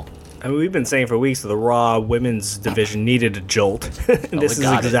to Rumble. I mean, we've been saying for weeks that the Raw women's division needed a jolt. This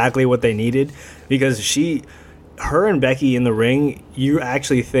is exactly what they needed, because her and Becky in the ring, you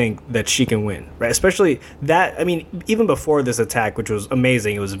actually think that she can win, right? Especially that, I mean, even before this attack, which was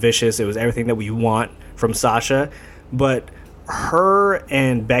amazing, it was vicious, it was everything that we want from Sasha, but her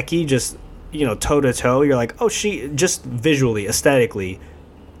and Becky just, toe to toe, you're like, oh, she just visually, aesthetically,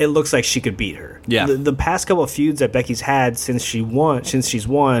 it looks like she could beat her. Yeah. The past couple of feuds that Becky's had since she's won,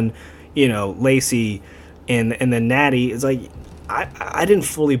 Lacey and then Natty, it's like, I didn't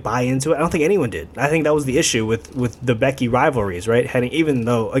fully buy into it. I don't think anyone did. I think that was the issue with the Becky rivalries, right? Even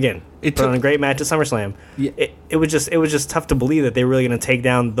though, again, it put on a great match at SummerSlam, it was just tough to believe that they were really going to take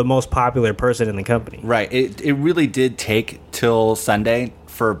down the most popular person in the company. Right. It really did take till Sunday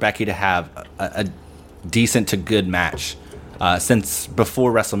for Becky to have a decent to good match since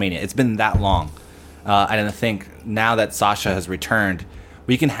before WrestleMania. It's been that long. And I think now that Sasha has returned,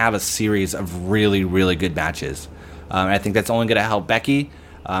 we can have a series of really, really good matches. And I think that's only going to help Becky.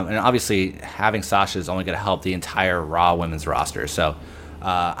 And obviously, having Sasha is only going to help the entire Raw women's roster. So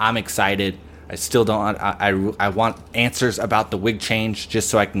I'm excited. I still don't. I want answers about the wig change just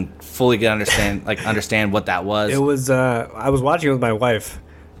so I can fully understand what that was. It was. I was watching it with my wife,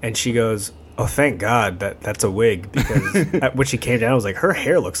 and she goes, "Oh, thank God that's a wig," because when she came down, I was like, her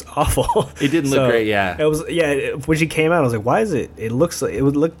hair looks awful. It didn't look great, yeah. It was, when she came out, I was like, why is it? It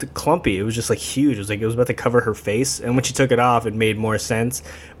looked clumpy. It was just like huge. It was like it was about to cover her face, and when she took it off, it made more sense.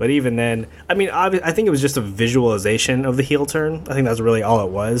 But even then, I mean, I think it was just a visualization of the heel turn. I think that's really all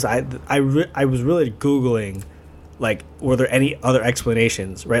it was. I was really Googling, like, were there any other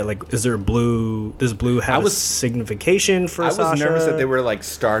explanations, right? Like, does blue have a signification for Sasha? I was nervous that they were, like,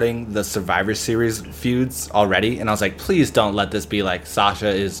 starting the Survivor Series feuds already, and I was like, please don't let this be, like, Sasha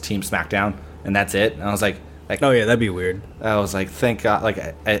is Team SmackDown, and that's it. And I was like, oh, yeah, that'd be weird. I was like, thank God.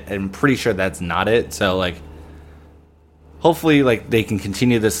 Like, I'm pretty sure that's not it. So, like, hopefully, like, they can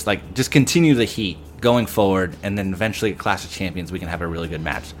continue this, like, just continue the heat going forward, and then eventually at Clash of Champions, we can have a really good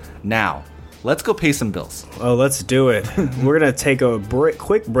match. Now, let's go pay some bills. Oh, let's do it. We're going to take a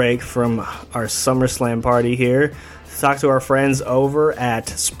quick break from our SummerSlam party here to talk to our friends over at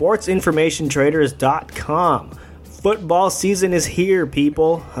sportsinformationtraders.com. Football season is here,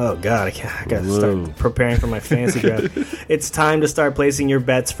 people. Oh, God, I got to start preparing for my fantasy draft. It's time to start placing your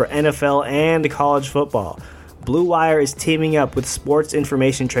bets for NFL and college football. Blue Wire is teaming up with sports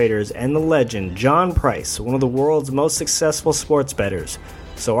information traders and the legend John Price, one of the world's most successful sports bettors.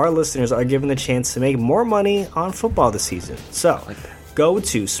 So our listeners are given the chance to make more money on football this season. So go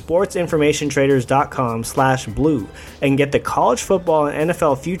to sportsinformationtraders.com/blue and get the college football and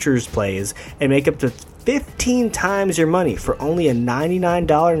NFL futures plays and make up to 15 times your money for only a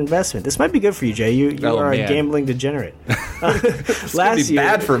 $99 investment. This might be good for you, Jay. You are a gambling degenerate. This could be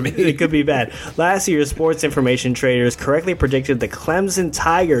bad for me. It could be bad. Last year, Sports Information Traders correctly predicted the Clemson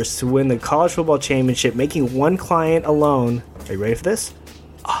Tigers to win the college football championship, making one client alone, are you ready for this?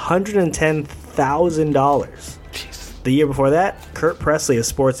 $110,000. The year before that, Kurt Presley of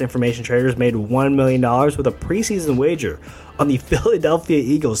Sports Information Traders made $1 million with a preseason wager on the Philadelphia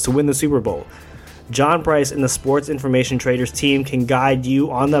Eagles to win the Super Bowl. John Price and the Sports Information Traders team can guide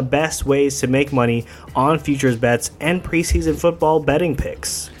you on the best ways to make money on futures bets and preseason football betting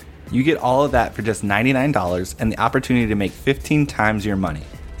picks. You get all of that for just $99 and the opportunity to make 15 times your money.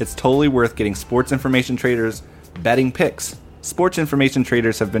 It's totally worth getting Sports Information Traders betting picks. Sports Information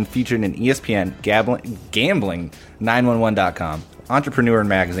Traders have been featured in ESPN, Gambling911.com, Entrepreneur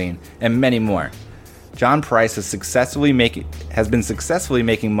Magazine, and many more. John Price has been successfully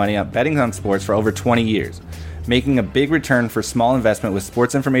making money on betting on sports for over 20 years, making a big return for small investment with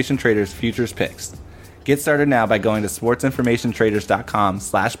Sports Information Traders futures picks. Get started now by going to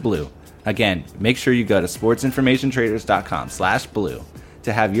sportsinformationtraders.com/blue. Again, make sure you go to sportsinformationtraders.com/blue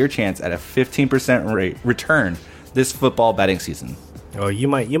to have your chance at a 15% return this football betting season. Oh, you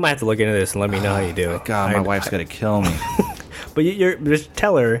might have to look into this and let me know how you do it. God, my wife's gonna kill me. But just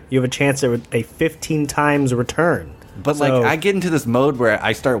tell her you have a chance at a 15 times return. But I get into this mode where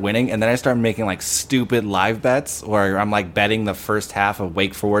I start winning, and then I start making like stupid live bets, where I'm like betting the first half of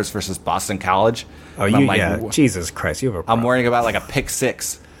Wake Forest versus Boston College. Oh, Jesus Christ, you have a problem. I'm worrying about like a pick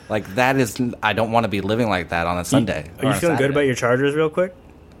six. Like that is, I don't want to be living like that on a Sunday. Are you feeling good about your Chargers real quick?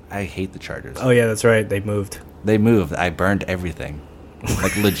 I hate the Chargers. Oh yeah, that's right. They moved. I burned everything.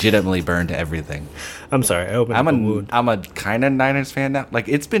 Like legitimately burned everything. I'm sorry. I opened up a wound. I'm a kind of Niners fan now. Like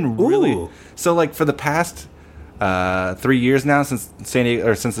it's been really. Ooh. So like for the past 3 years now since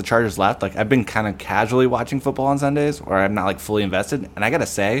since the Chargers left, like I've been kind of casually watching football on Sundays, or I'm not like fully invested. And I gotta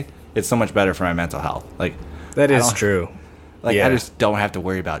say, it's so much better for my mental health. Like that is true. Like I just don't have to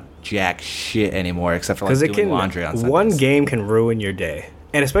worry about jack shit anymore, except for like doing laundry on Sundays. One game can ruin your day,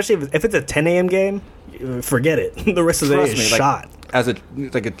 and especially if it's a 10 a.m. game, forget it. The rest of the day is shot. As a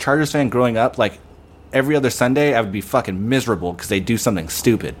Chargers fan growing up, like every other Sunday, I would be fucking miserable because they do something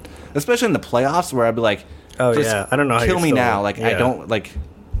stupid, especially in the playoffs where I'd be like, "Oh yeah, I don't know how kill you're me still, now." Like yeah. I don't like,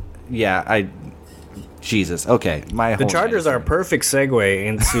 Jesus. Okay, the Chargers are a perfect segue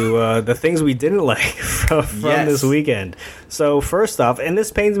into the things we didn't like from this weekend. So first off, and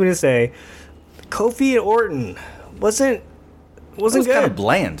this pains me to say, Kofi and Orton wasn't good. Kind of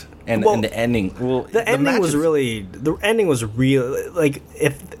bland. And the ending, the ending was really like,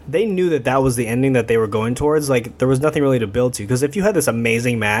 if they knew that was the ending that they were going towards, like there was nothing really to build to. Because if you had this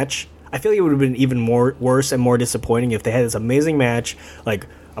amazing match, I feel like it would have been even more worse and more disappointing if they had this amazing match, like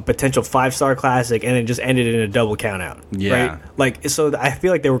a potential 5-star classic, and it just ended in a double count out. Yeah. Right? Like, so I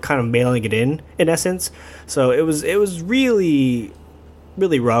feel like they were kind of mailing it in essence. So it was really,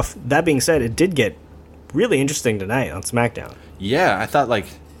 really rough. That being said, it did get really interesting tonight on SmackDown. Yeah, I thought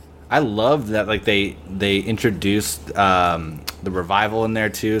I loved that they introduced the Revival in there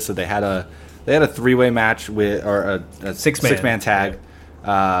too. So they had a 3-way match with, or a six-man tag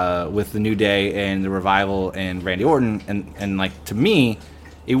with the New Day and the Revival and Randy Orton, and like to me,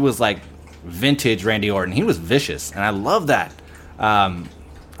 it was like vintage Randy Orton. He was vicious, and I love that. I'm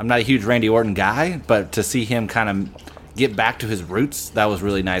not a huge Randy Orton guy, but to see him kind of get back to his roots, that was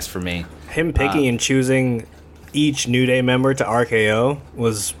really nice for me. Him picking and choosing each New Day member to RKO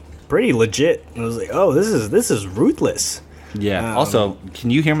was pretty legit. I was like, oh, this is ruthless. Yeah. Also, can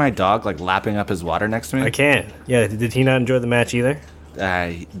you hear my dog like lapping up his water next to me? I can. Yeah. Did he not enjoy the match either?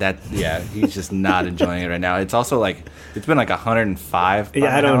 He's just not enjoying it right now. It's also like it's been like 105.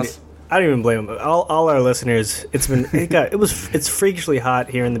 Yeah, I don't even blame him. All our listeners, it's freakishly hot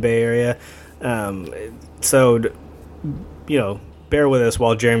here in the Bay Area. So bear with us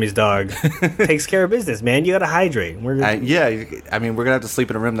while Jeremy's dog takes care of business, man. You got to hydrate. We're gonna have to sleep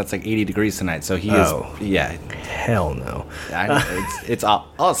in a room that's like 80 degrees tonight. So he is. Yeah. Hell no. I know, it's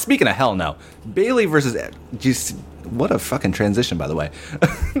oh, speaking of hell no, Bayley versus. What a fucking transition, by the way.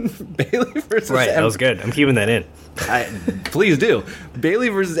 Bayley versus. Right, that was good. I'm keeping that in. Please do. Bayley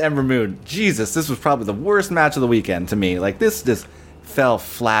versus Ember Moon. Jesus, this was probably the worst match of the weekend to me. Like this just fell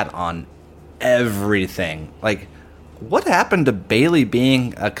flat on everything. Like. What happened to Bayley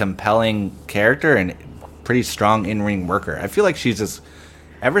being a compelling character and pretty strong in-ring worker? I feel like she's just,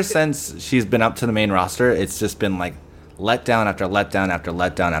 ever since she's been up to the main roster, it's just been like letdown after letdown after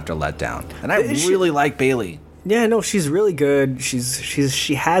letdown after letdown. And I really like Bayley. Yeah, no, she's really good.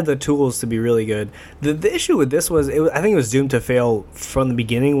 She had the tools to be really good. The issue with this was, I think it was doomed to fail from the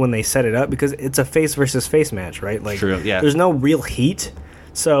beginning when they set it up, because it's a face versus face match, right? Like, True, yeah. There's no real heat,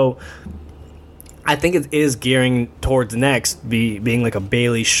 so I think it is gearing towards next being like a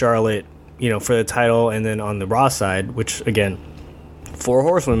Bayley Charlotte, for the title, and then on the Raw side, which again, 4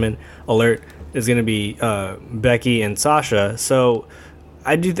 horsewomen alert, is going to be Becky and Sasha. So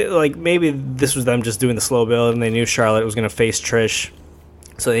I do like maybe this was them just doing the slow build, and they knew Charlotte was going to face Trish,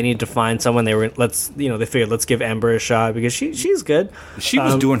 so they needed to find someone. They figured let's give Ember a shot because she's good. She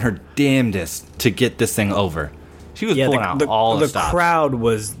was doing her damnedest to get this thing over. She was pulling out all the stops. The crowd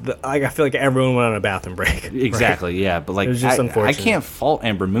was I feel like everyone went on a bathroom break. Exactly, right? Yeah, but like it was just unfortunate. I can't fault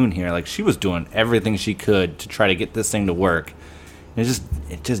Ember Moon here. Like, she was doing everything she could to try to get this thing to work. It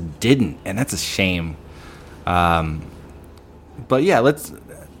just didn't, and that's a shame. But yeah,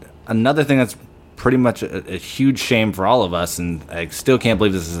 another thing that's pretty much a huge shame for all of us, and I still can't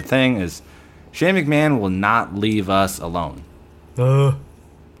believe this is a thing, is Shane McMahon will not leave us alone. The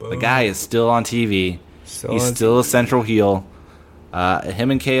guy is still on TV. He's still a central heel.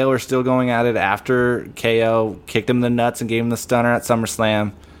 Him and KO are still going at it after KO kicked him in the nuts and gave him the stunner at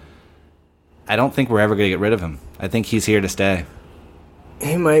SummerSlam. I don't think we're ever going to get rid of him. I think he's here to stay.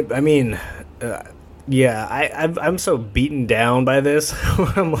 He might. I mean, yeah. I'm so beaten down by this.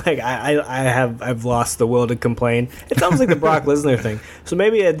 I'm like, I've lost the will to complain. It's almost like the Brock Lesnar thing. So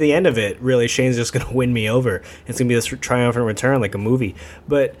maybe at the end of it, really, Shane's just gonna win me over. It's gonna be this triumphant return, like a movie.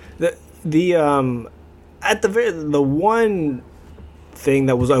 But the one thing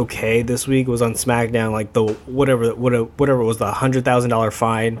that was okay this week was on SmackDown, like the whatever it was, the $100,000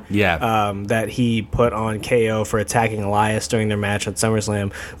 fine that he put on KO for attacking Elias during their match at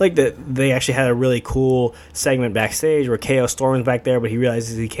SummerSlam. Like they actually had a really cool segment backstage where KO storms back there, but he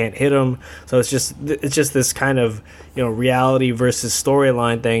realizes he can't hit him. So it's just this kind of reality versus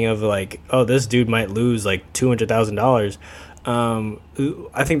storyline thing of like, oh, this dude might lose like $200,000.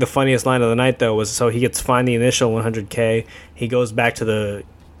 I think the funniest line of the night though was, so he gets fined the initial $100K. He goes back to the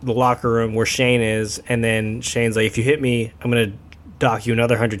locker room where Shane is, and then Shane's like, if you hit me, I'm gonna dock you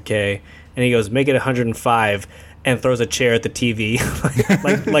another $100K. And he goes, make it 105, and throws a chair at the TV,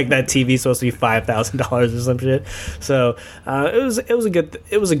 like that TV supposed to be $5,000 or some shit. So it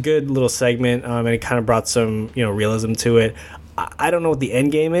was a good little segment, and it kind of brought some realism to it. I don't know what the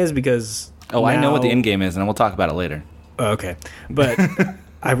end game is because I know what the end game is, and we'll talk about it later. Okay, but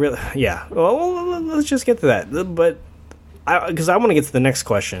Well, let's just get to that. But because I want to get to the next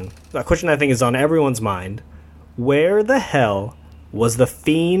question. A question I think is on everyone's mind: where the hell was the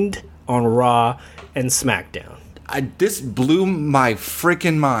Fiend on Raw and SmackDown? This blew my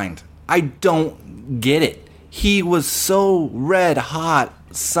freaking mind. I don't get it. He was so red hot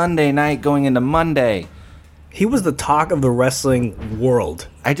Sunday night going into Monday. He was the talk of the wrestling world.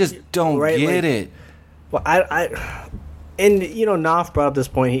 I just don't get it. Well, and Knopf brought up this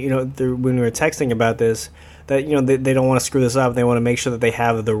point. When we were texting about this, that they don't want to screw this up. They want to make sure that they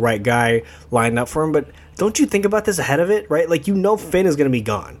have the right guy lined up for him. But don't you think about this ahead of it, right? Like Finn is going to be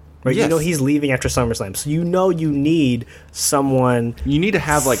gone, right? Yes. He's leaving after SummerSlam, so you need someone. You need to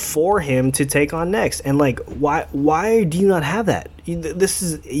have for him to take on next. And why do you not have that? This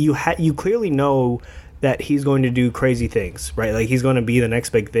is you clearly know that he's going to do crazy things, right? Like, he's going to be the next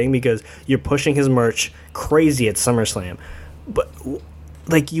big thing because you're pushing his merch crazy at SummerSlam. But,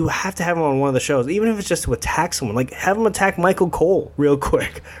 like, you have to have him on one of the shows, even if it's just to attack someone. Like, have him attack Michael Cole real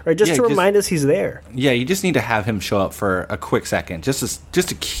quick, right? Just to remind us he's there. Yeah, you just need to have him show up for a quick second, just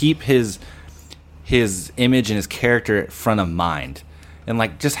to keep his image and his character front of mind. And,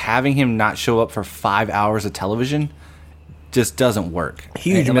 just having him not show up for 5 hours of television just doesn't work.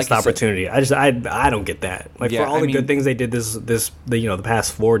 Huge missed opportunity. I don't get that. For all the good things they did the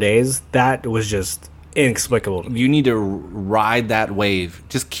past 4 days, that was just inexplicable to me. You need to ride that wave.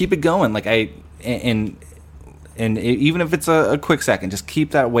 Just keep it going. And even if it's a quick second, just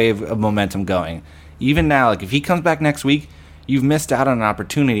keep that wave of momentum going. Even now, if he comes back next week, you've missed out on an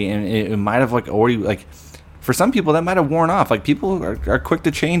opportunity, and it might have already for some people that might have worn off. People are quick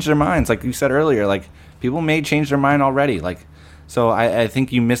to change their minds, like you said earlier. People may change their mind already. So I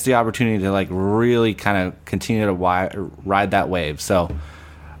think you missed the opportunity to really kind of continue to ride that wave. So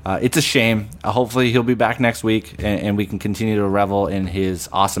it's a shame. Hopefully he'll be back next week and we can continue to revel in his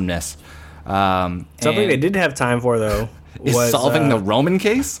awesomeness. Something they didn't have time for though was solving the Roman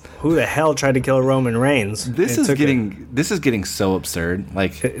case. Who the hell tried to kill Roman Reigns? This is getting so absurd.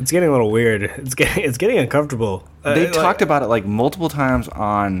 It's getting a little weird. It's getting uncomfortable. They talked about it multiple times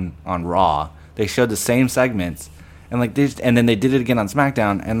on Raw. They showed the same segments, And like and then they did it again on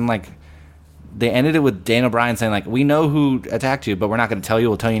SmackDown, and like they ended it with Daniel Bryan saying like, "We know who attacked you, but we're not going to tell you.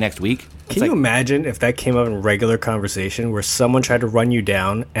 We'll tell you next week." Can you imagine if that came up in regular conversation where someone tried to run you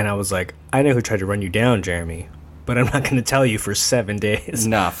down, and I was like, "I know who tried to run you down, Jeremy, but I'm not going to tell you for 7 days."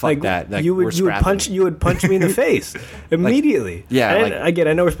 Nah, fuck that. Like, you would punch me in the face immediately. Like, yeah. Again,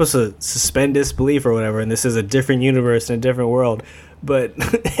 I know we're supposed to suspend disbelief or whatever, and this is a different universe and a different world, but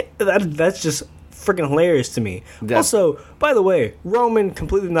that's just freaking hilarious to me. Also, by the way, Roman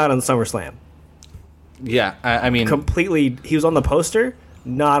completely not on SummerSlam. Yeah, I mean, completely. He was on the poster,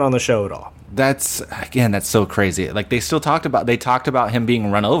 not on the show at all. That's so crazy. Like they talked about him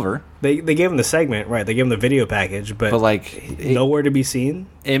being run over. They gave him the segment, right? They gave him the video package, but like nowhere to be seen.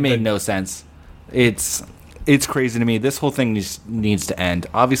 It made no sense. It's crazy to me. This whole thing needs to end.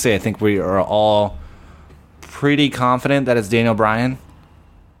 Obviously, I think we are all pretty confident that it's Daniel Bryan.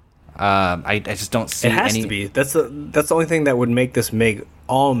 I just don't see. It has to be. That's the only thing that would make this make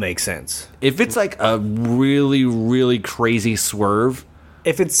sense. If it's like a really, really crazy swerve.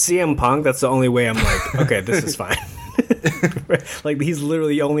 If it's CM Punk, that's the only way I'm like, okay, this is fine. Like he's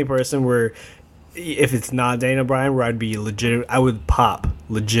literally the only person where, if it's not Daniel Bryan, where I'd be legit, I would pop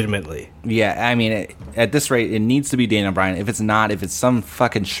legitimately. Yeah, I mean, at this rate, it needs to be Daniel Bryan. If it's not, if it's some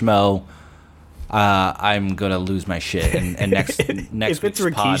fucking schmo, I'm gonna lose my shit. And next if it's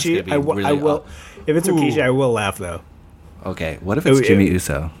Rikishi, I will. If it's Rikishi, I will laugh though. Okay, what if it's Jimmy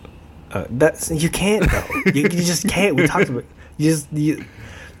Uso? You can't though. you just can't. We talked about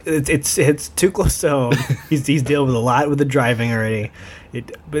it's too close to home. He's dealing with a lot with the driving already.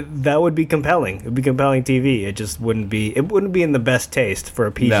 But that would be compelling. It would be compelling TV. It just wouldn't be. It wouldn't be in the best taste for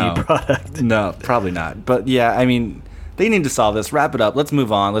a PG product. No, probably not. But yeah, I mean, they need to solve this. Wrap it up. Let's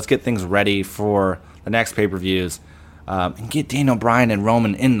move on. Let's get things ready for the next pay-per-views, and get Daniel Bryan and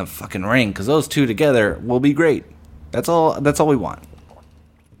Roman in the fucking ring, because those two together will be great. That's all we want.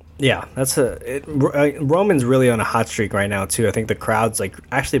 Yeah, Roman's really on a hot streak right now too. I think the crowd's like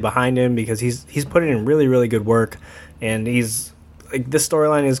actually behind him because he's putting in really, really good work, and he's like, this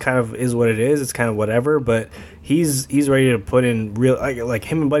storyline is what it is. It's kind of whatever, but he's ready to put in real, like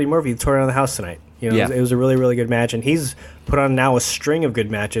him and Buddy Murphy tore down the house tonight. You know, yeah. It was a really, really good match, and he's put on now a string of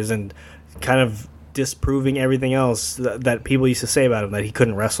good matches and kind of disproving everything else that people used to say about him, that he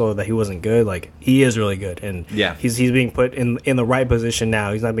couldn't wrestle, that he wasn't good. Like, he is really good, and yeah, he's being put in the right position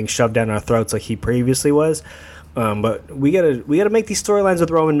now. He's not being shoved down our throats like he previously was. But we gotta make these storylines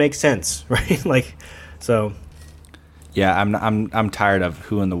with Roman make sense, right? Like, so. Yeah, I'm tired of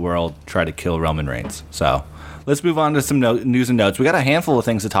who in the world tried to kill Roman Reigns. So let's move on to some news and notes. We got a handful of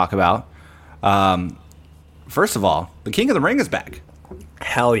things to talk about. First of all, the King of the Ring is back.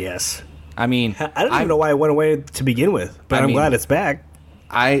 Hell yes. I mean, I don't even know why it went away to begin with, but I'm glad it's back.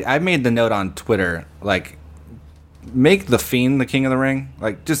 I made the note on Twitter, like, make the Fiend the King of the Ring.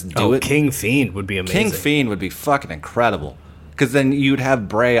 Like, just do it. King Fiend would be amazing. King Fiend would be fucking incredible. Because then you'd have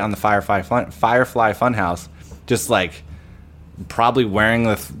Bray on the Firefly Funhouse, just like probably wearing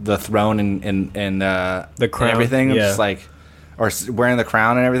the throne and the crown, and everything, yeah. Just like, or wearing the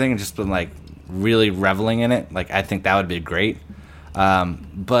crown and everything, and just been like really reveling in it. Like, I think that would be great.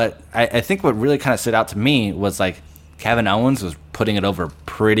 But I think what really kind of stood out to me was like Kevin Owens was putting it over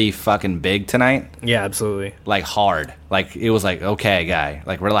pretty fucking big tonight. Yeah, absolutely. Like hard. Like it was like, okay, guy,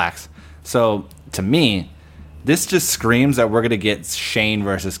 like relax. So to me, this just screams that we're gonna get Shane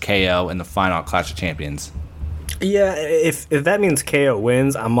versus KO in the final Clash of Champions. Yeah, if that means KO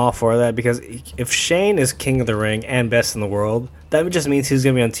wins, I'm all for that, because if Shane is King of the Ring and best in the world, that just means he's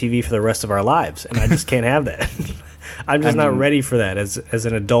gonna be on TV for the rest of our lives, and I just can't have that. I'm just not ready for that as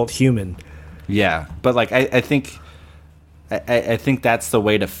an adult human. Yeah, but like I think that's the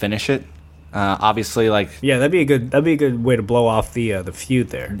way to finish it. Obviously, like, yeah, that'd be a good way to blow off the feud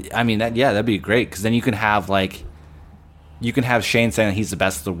there. I mean, that'd be great, because then you can have Shane saying he's the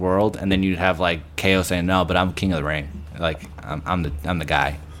best of the world, and then you'd have like KO saying no, but I'm King of the Ring. Like I'm the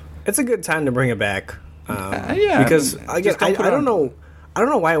guy. It's a good time to bring it back. Yeah, because I don't know. I don't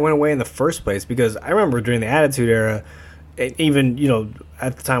know why it went away in the first place, because I remember during the Attitude Era, even, you know,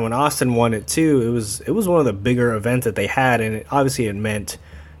 at the time when Austin won it too, it was one of the bigger events that they had, and obviously it meant,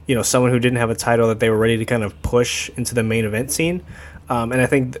 you know, someone who didn't have a title that they were ready to kind of push into the main event scene. And I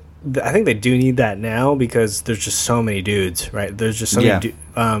think they do need that now, because there's just so many dudes, right? There's just so many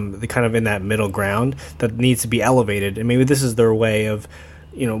the kind of in that middle ground that needs to be elevated, and maybe this is their way of,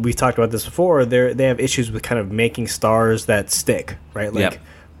 you know, we've talked about this before. They have issues with kind of making stars that stick, right? Like,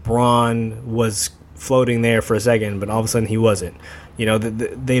 Braun was floating there for a second, but all of a sudden he wasn't. You know,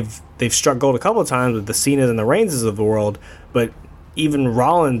 they've struck gold a couple of times with the Cenas and the Reigns of the world, but even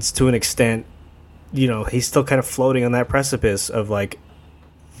Rollins, to an extent, he's still kind of floating on that precipice of like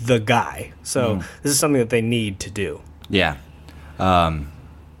the guy. So this is something that they need to do. Yeah.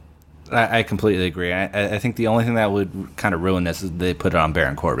 I completely agree. I think the only thing that would kind of ruin this is they put it on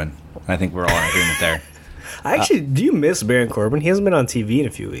Baron Corbin. I think we're all in agreement there. Do you miss Baron Corbin? He hasn't been on TV in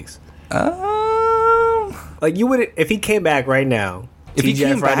a few weeks. Like you would if he came back right now. If he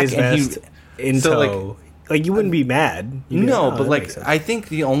came back and in tow, like you wouldn't be mad. But like I think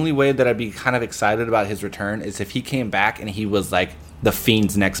the only way that I'd be kind of excited about his return is if he came back and he was like the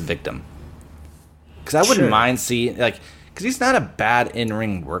Fiend's next victim. Because I wouldn't mind seeing because he's not a bad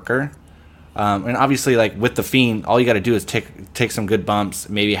in-ring worker. And obviously, like with the Fiend, all you got to do is take some good bumps,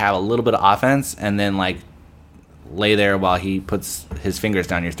 maybe have a little bit of offense, and then like lay there while he puts his fingers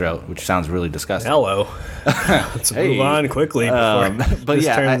down your throat, which sounds really disgusting. Hello. Let's move on quickly before this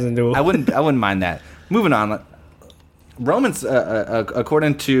turns into. I wouldn't mind that. Moving on. Roman's,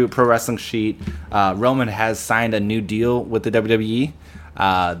 according to Pro Wrestling Sheet, Roman has signed a new deal with the WWE.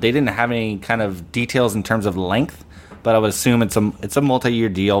 They didn't have any kind of details in terms of length, but I would assume it's a multi-year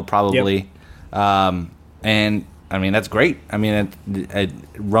deal probably. Yep. And I mean that's great. I mean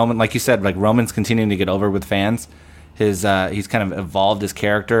Roman, like you said, like Roman's continuing to get over with fans. He's kind of evolved his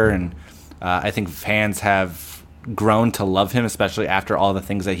character, and I think fans have grown to love him, especially after all the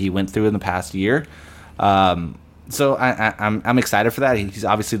things that he went through in the past year. So I'm excited for that. He's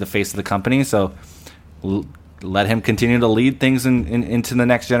obviously the face of the company, so let him continue to lead things into the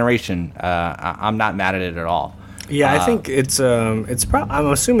next generation. I'm not mad at it at all. Yeah, I think I'm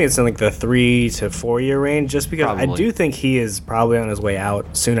assuming it's in like the 3 to 4 year range, just because probably. I do think he is probably on his way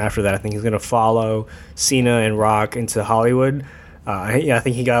out soon after that. I think he's going to follow Cena and Rock into Hollywood. I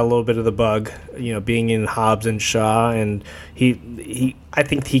think he got a little bit of the bug, being in Hobbs and Shaw, and I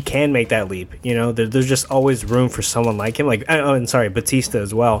think he can make that leap. There's just always room for someone like him, Batista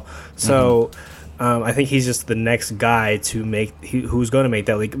as well. So. I think he's just the next guy who's going to make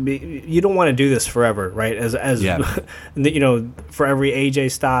that leap. You don't want to do this forever, right? As for every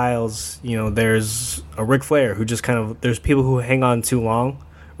AJ Styles, there's a Ric Flair who just there's people who hang on too long,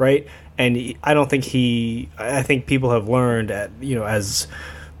 right? And I think people have learned as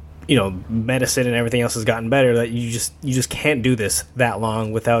medicine and everything else has gotten better, that you just can't do this that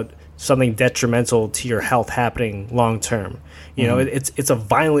long without something detrimental to your health happening long term. It's a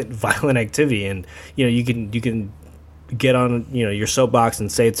violent activity, and you can get on your soapbox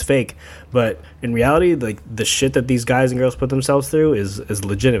and say it's fake, but in reality, like the shit that these guys and girls put themselves through is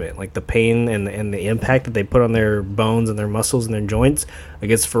legitimate. Like the pain and the impact that they put on their bones and their muscles and their joints,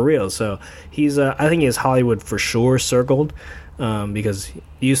 like it's for real. So he's I think he has Hollywood for sure circled. Because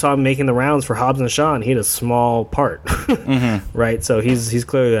you saw him making the rounds for Hobbs and Shaw, and he had a small part, right? So he's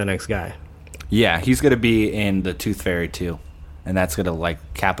clearly that next guy. Yeah, he's going to be in the Tooth Fairy too, and that's going to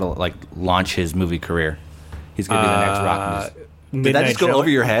launch his movie career. He's going to be the next Rock. Did that just go over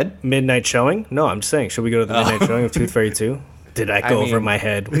your head? Midnight Showing? No, I'm just saying. Should we go to the Midnight Showing of Tooth Fairy 2? Did I go over my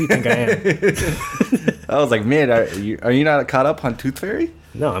head? What do you think I am? I was like, man, are you not caught up on Tooth Fairy?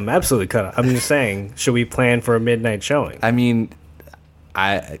 No, I'm absolutely cut up. I'm just saying, should we plan for a midnight showing? I mean,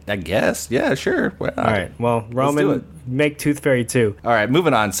 I guess. Yeah, sure. All right. Well, Roman, make Tooth Fairy 2. All right,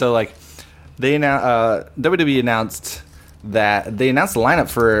 moving on. So, WWE announced the lineup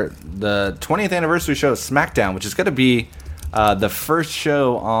for the 20th anniversary show of SmackDown, which is going to be the first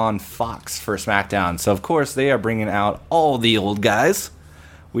show on Fox for SmackDown. So, of course, they are bringing out all the old guys.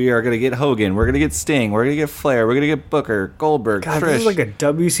 We are going to get Hogan. We're going to get Sting. We're going to get Flair. We're going to get Booker, Goldberg, God, Trish. This is like a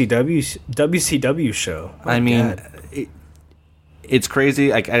WCW show. It's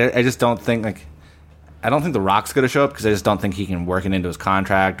crazy. Like I just don't think I don't think The Rock's going to show up because I just don't think he can work it into his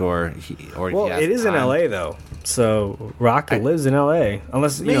contract or it is in LA though. So Rock lives in LA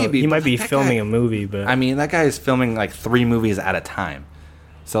unless he might be filming a movie. But I mean, that guy is filming like 3 movies at a time.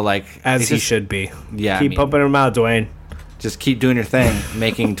 So as he should be. Yeah, keep pumping him out, Dwayne. Just keep doing your thing,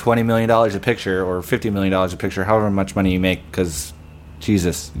 making $20 million a picture or $50 million a picture, however much money you make, because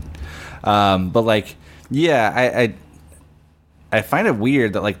Jesus. But I find it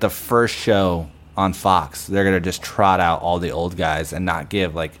weird that the first show on Fox, they're going to just trot out all the old guys and not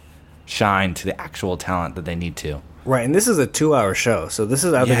give shine to the actual talent that they need to. Right, and this is a 2-hour show, so this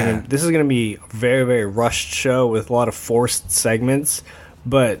is going to be a very, very rushed show with a lot of forced segments.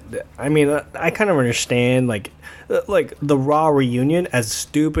 But I mean, I kind of understand the Raw reunion, as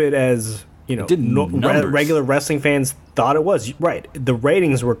stupid as regular wrestling fans thought it was. Right, the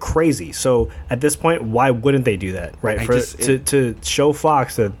ratings were crazy. So at this point, why wouldn't they do that? Right, to show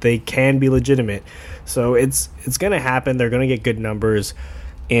Fox that they can be legitimate. So it's going to happen. They're going to get good numbers,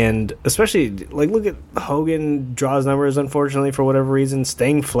 and especially look at Hogan draws numbers. Unfortunately, for whatever reason,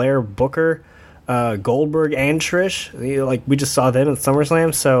 Sting, Flair, Booker. Goldberg and Trish. Like we just saw them at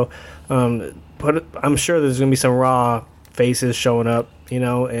SummerSlam, so I'm sure there's gonna be some Raw faces showing up.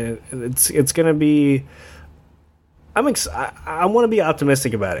 And it's gonna be. I want to be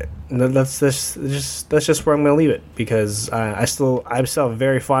optimistic about it. That's just where I'm going to leave it, because I still have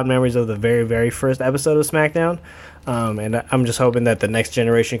very fond memories of the very, very first episode of SmackDown, and I'm just hoping that the next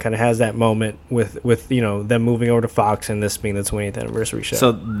generation kind of has that moment with them moving over to Fox and this being the 20th anniversary show.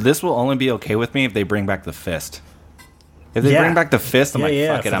 So this will only be okay with me if they bring back the fist. If they bring back the fist, I'm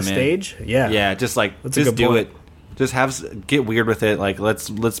fuck it, I'm stage? in. Yeah, just do point. It. Just get weird with it. Like let's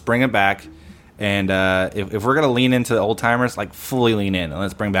bring it back. And if we're going to lean into the old-timers, like, fully lean in, and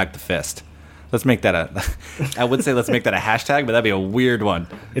let's bring back the fist. Let's make that I would say let's make that a hashtag, but that'd be a weird one.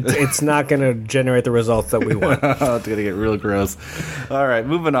 It's not going to generate the results that we want. It's going to get real gross. All right,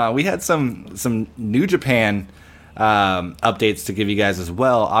 moving on. We had some New Japan updates to give you guys as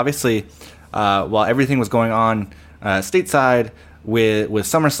well. Obviously, while everything was going on stateside with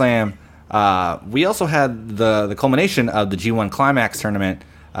SummerSlam, we also had the culmination of the G1 Climax tournament,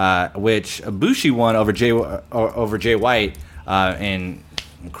 which Ibushi won over Jay White in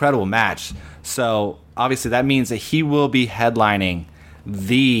incredible match. So obviously that means that he will be headlining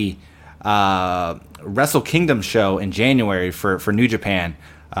the Wrestle Kingdom show in January for New Japan.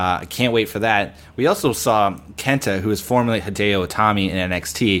 I can't wait for that. We also saw Kenta, who is formerly Hideo Itami in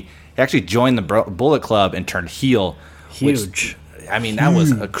NXT. He actually joined the Bullet Club and turned heel. Huge. That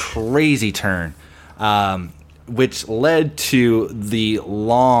was a crazy turn. Which led to the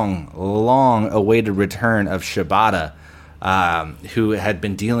long-awaited return of Shibata, who had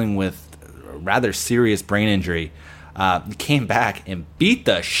been dealing with rather serious brain injury. Came back and beat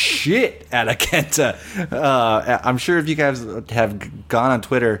the shit out of Kenta. I'm sure if you guys have gone on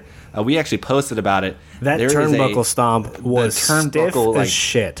Twitter, we actually posted about it. That turnbuckle stomp was stiff as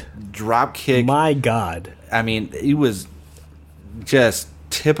shit. Drop kick. My God. It was just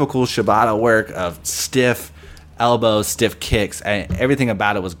typical Shibata work of stiff elbows, stiff kicks, and everything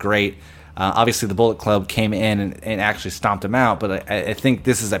about it was great. Obviously, the Bullet Club came in and actually stomped him out, but I think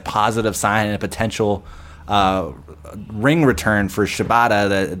this is a positive sign and a potential ring return for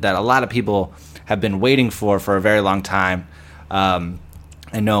Shibata that a lot of people have been waiting for a very long time.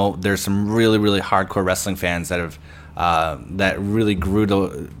 I know there's some really, really hardcore wrestling fans that have that really grew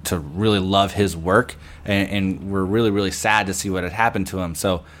to really love his work, and were really, really sad to see what had happened to him.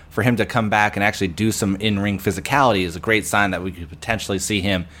 So for him to come back and actually do some in-ring physicality is a great sign that we could potentially see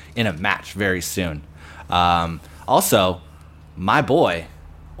him in a match very soon. Also, my boy,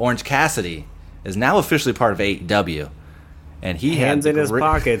 Orange Cassidy, is now officially part of AEW. And he hands in his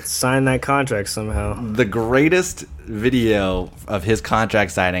pocket, signed that contract somehow. The greatest video of his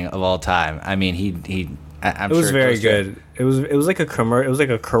contract signing of all time. I'm it was very good. It was like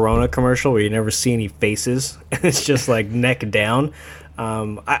a Corona commercial where you never see any faces. It's just like neck down.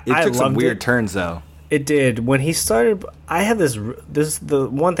 It took some weird turns though. It did. When he started, I had the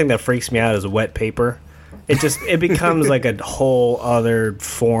one thing that freaks me out is wet paper. It becomes like a whole other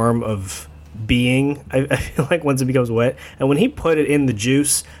form of being. I feel like once it becomes wet, and when he put it in the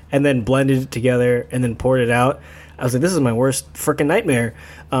juice and then blended it together and then poured it out, I was like, this is my worst freaking nightmare.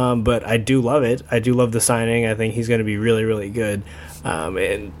 But I do love it. I do love the signing. I think he's going to be really, really good.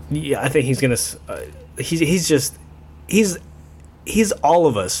 And yeah, I think he's going to. He's all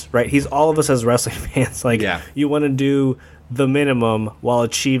of us, right? He's all of us as wrestling fans. Like, yeah. You want to do the minimum while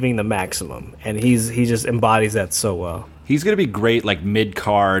achieving the maximum, and he just embodies that so well. He's going to be great, like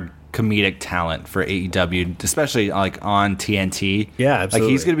mid-card comedic talent for AEW, especially like on TNT. Yeah, absolutely.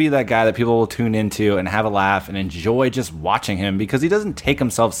 Like, he's going to be that guy that people will tune into and have a laugh and enjoy just watching him, because he doesn't take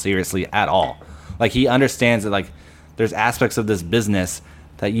himself seriously at all. Like, he understands that like there's aspects of this business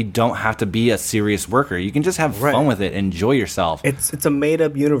that you don't have to be a serious worker. You can just have fun with it, enjoy yourself. It's a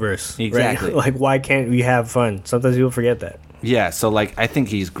made-up universe. Exactly. Right? Like, why can't we have fun? Sometimes people forget that. Yeah, so like I think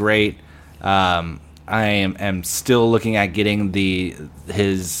he's great. I am still looking at getting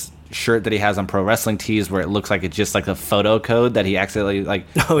his shirt that he has on Pro Wrestling Tees, where it looks like it's just like a photo code that he accidentally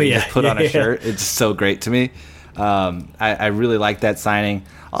just put on a shirt. It's so great to me. I really like that signing.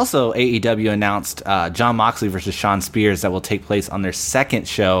 Also, AEW announced Jon Moxley versus Shawn Spears that will take place on their second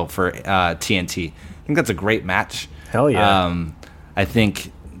show for TNT. I think that's a great match. Hell yeah. I think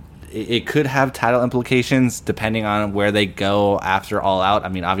it could have title implications depending on where they go after All Out. I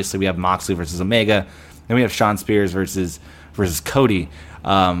mean, obviously we have Moxley versus Omega, then we have Shawn Spears versus Cody.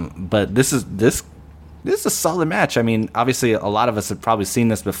 But this is a solid match. I mean, obviously a lot of us have probably seen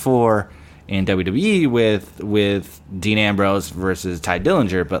this before in WWE with Dean Ambrose versus Ty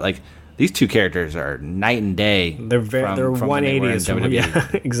Dillinger, but like these two characters are night and day. They're 180s from WWE. Yeah,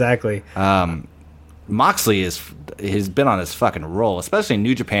 exactly. Moxley has been on his fucking roll, especially in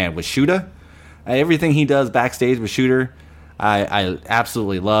New Japan with Shooter. Everything he does backstage with Shooter, I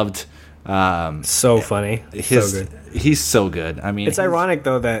absolutely loved. So funny. So good. He's so good. I mean, it's ironic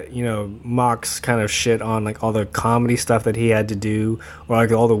though that Mox kind of shit on like all the comedy stuff that he had to do, or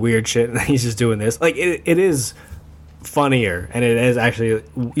like all the weird shit, and he's just doing this. Like it is funnier, and it is actually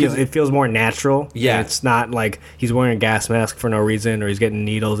it feels more natural. Yeah, it's not like he's wearing a gas mask for no reason, or he's getting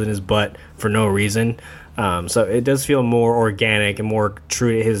needles in his butt for no reason. So it does feel more organic and more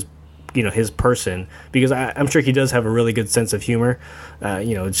true to his person, because I'm sure he does have a really good sense of humor.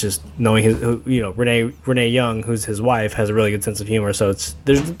 It's just knowing Renee Young, who's his wife, has a really good sense of humor. So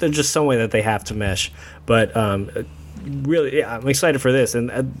there's just some way that they have to mesh. But really, yeah, I'm excited for this, and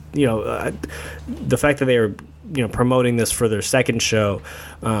the fact that they are promoting this for their second show,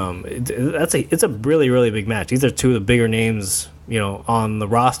 it's a really, really big match. These are two of the bigger names on the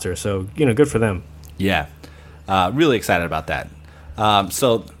roster. So good for them. Yeah, really excited about that.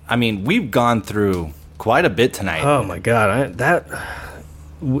 So, I mean, we've gone through quite a bit tonight. Oh my god,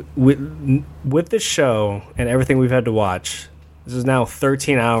 with this show and everything we've had to watch, this is now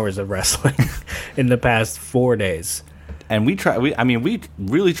 13 hours of wrestling in the past 4 days. And we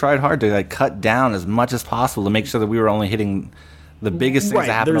really tried hard to like cut down as much as possible to make sure that we were only hitting the biggest things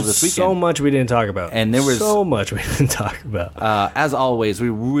that happened over this weekend. So much we didn't talk about. And there was so much we didn't talk about. As always, we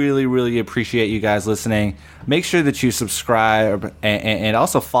really, really appreciate you guys listening. Make sure that you subscribe and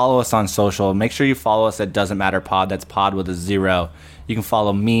also follow us on social. Make sure you follow us at Doesn't Matter Pod. That's pod with a 0. You can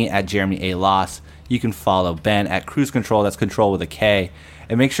follow me at Jeremy A. Loss. You can follow Ben at Cruise Control. That's control with a K.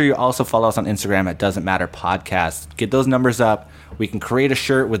 And make sure you also follow us on Instagram at Doesn't Matter Podcast. Get those numbers up. We can create a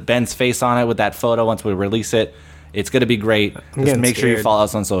shirt with Ben's face on it with that photo once we release it. It's going to be great. Just make sure you follow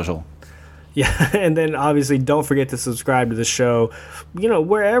us on social. Yeah, and then obviously don't forget to subscribe to the show,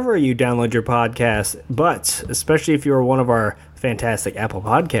 wherever you download your podcast. But especially if you're one of our fantastic Apple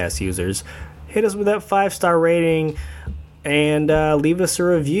Podcast users, hit us with that 5-star rating and leave us a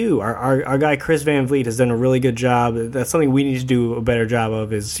review. Our guy Chris Van Vliet has done a really good job. That's something we need to do a better job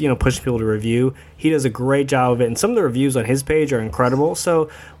of, is pushing people to review. He does a great job of it, and some of the reviews on his page are incredible. So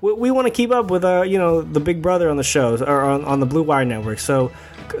we want to keep up with the big brother on the shows, or on the Blue Wire Network. So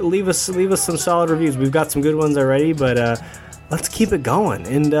leave us some solid reviews. We've got some good ones already, but let's keep it going.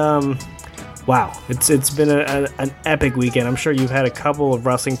 And wow, it's been an epic weekend. I'm sure you've had a couple of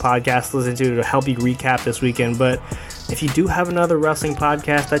wrestling podcasts to listen to help you recap this weekend, but if you do have another wrestling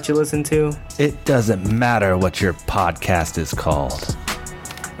podcast that you listen to, it doesn't matter what your podcast is called.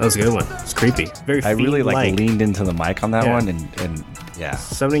 That was a good one. It's creepy. Very I really leaned into the mic on that one, and yeah.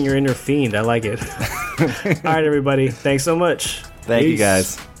 Summoning your inner fiend. I like it. All right, everybody. Thanks so much. Thank you,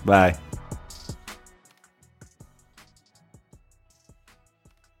 guys. Bye.